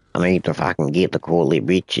 cunt? I need to fucking get the quarterly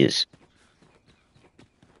breeches.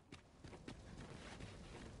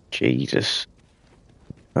 Jesus.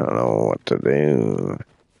 I don't know what to do.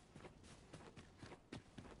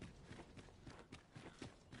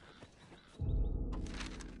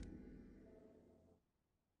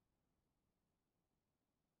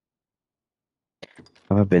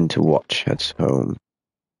 I've been to Watchhead's home.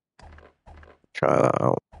 Try that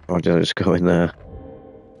out. Or did I just go in there?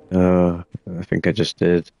 I think I just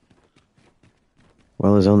did.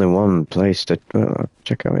 Well, there's only one place to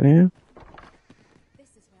check out in here.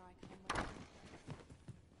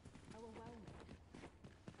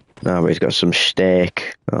 No, but he's got some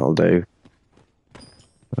steak. That'll do.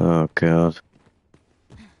 Oh, God.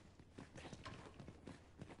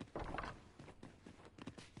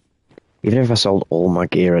 Even if I sold all my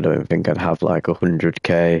gear, I don't think I'd have like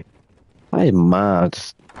 100k. That is mad.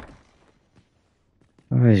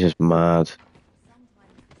 That is just mad.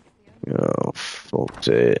 Oh, fuck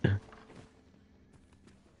it.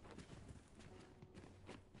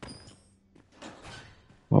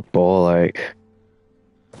 What ball like?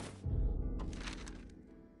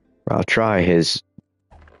 I'll try his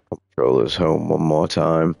controller's home one more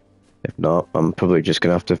time. If not, I'm probably just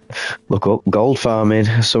gonna have to look up gold farming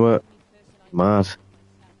or something. Mad.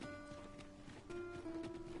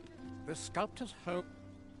 The sculptor's home.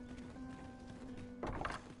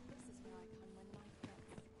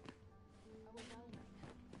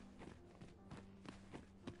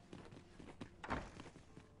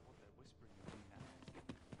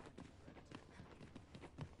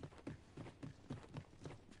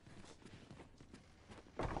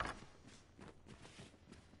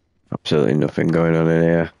 Absolutely nothing going on in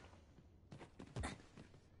here.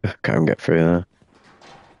 Can't get through there.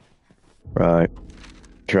 Right.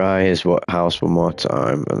 Try his house one more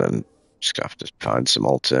time, and then just have to find some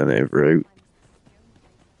alternative route.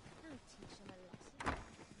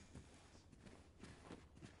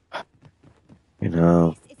 You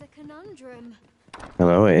know. This is a conundrum. I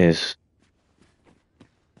know it is.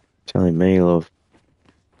 Telling me, love.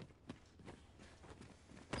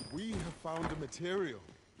 We have found a material.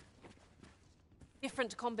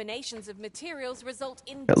 Different combinations of materials result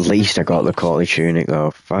in... At least I got the Courtly tunic,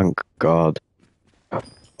 though. Thank God.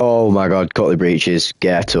 Oh my God, Courtly breeches.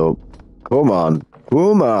 Get up. Come on.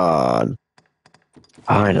 Come on.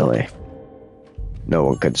 Finally. No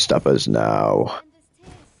one can stop us now.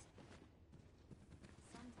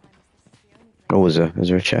 Oh, is there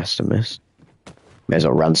a chest I missed? May as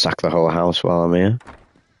well ransack the whole house while I'm here.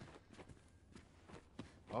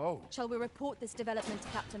 Oh. Shall we report this development to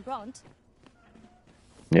Captain Bront?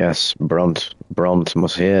 Yes, Bront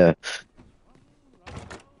must hear.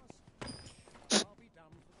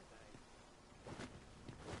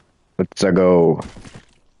 Let's go.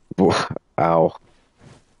 Ow.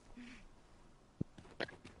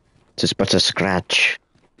 Just but a scratch.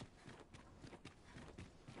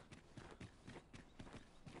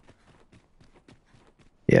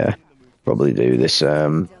 Yeah, probably do this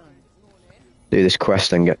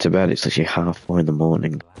quest and get to bed. It's literally 4:30 in the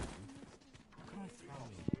morning.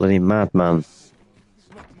 Bloody madman.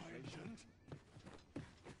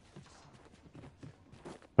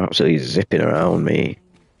 Absolutely zipping around me.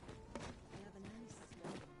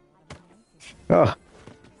 Oh,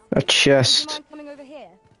 a chest. Coming over here?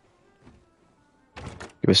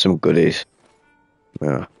 Give us some goodies.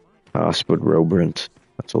 Arswood Robrant.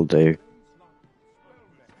 That'll do.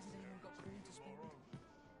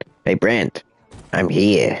 Hey, Brent. I'm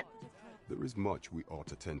here. There is much we ought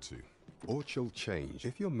to tend to. Or shall change.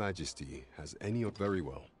 If your majesty has any very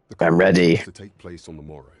well. I'm ready. To take place on the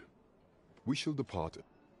morrow. We shall depart.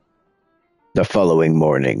 The following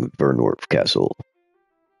morning, Vernworth Castle.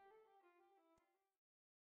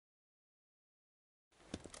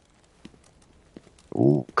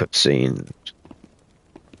 Ooh, cutscene.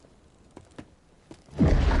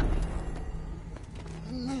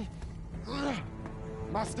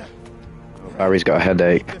 Master. Harry's got a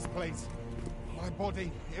headache. This place. My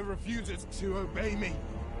body, it refuses to obey me.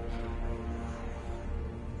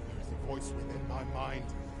 There is a voice within my mind.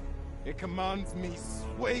 It commands me,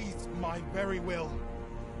 sways my very will.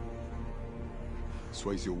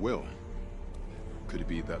 Sways your will? Could it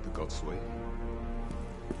be that the gods sway?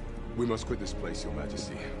 We must quit this place, your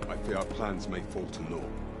majesty. I fear our plans may fall to naught.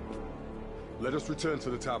 Let us return to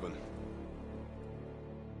the tavern.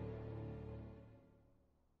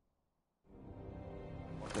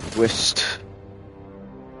 Twist.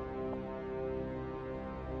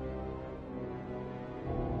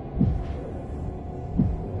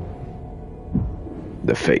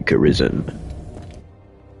 The fake arisen.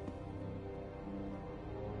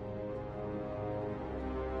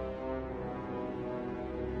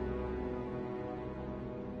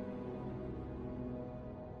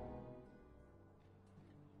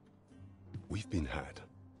 We've been had.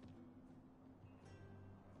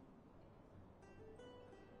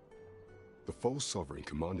 The false sovereign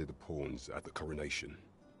commanded the pawns at the coronation,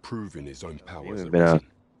 proving his own power as a reason.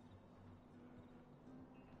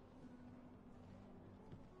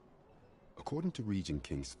 According to Regent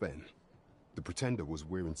King Sven, the Pretender was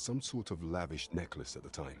wearing some sort of lavish necklace at the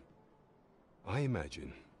time. I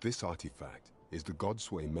imagine this artifact is the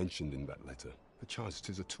Godsway mentioned in that letter. Perchance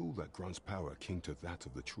 'tis a tool that grants power akin to that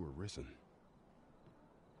of the true Arisen.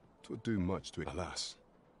 'Twould do much to it, alas.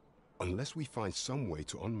 Unless we find some way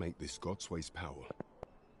to unmake this Godsway's power,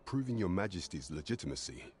 proving your Majesty's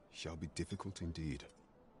legitimacy shall be difficult indeed.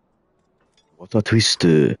 What a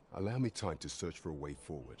twister. Allow me time to search for a way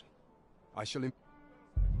forward. I shall...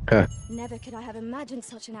 Never could I have imagined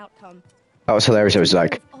such an outcome. That was hilarious. It was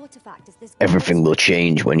like, everything will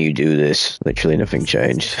change when you do this. Literally nothing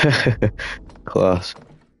changed. Class.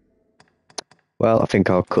 Well, I think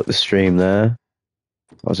I'll cut the stream there.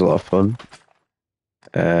 That was a lot of fun.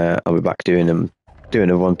 I'll be back doing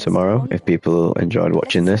a one tomorrow if people enjoyed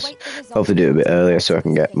watching this. Hopefully do it a bit earlier so I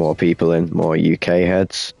can get more people in, more UK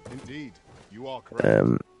heads. Indeed, you are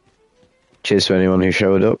correct. Cheers to anyone who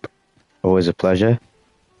showed up. Always a pleasure.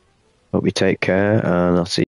 Hope you take care, and I'll see you.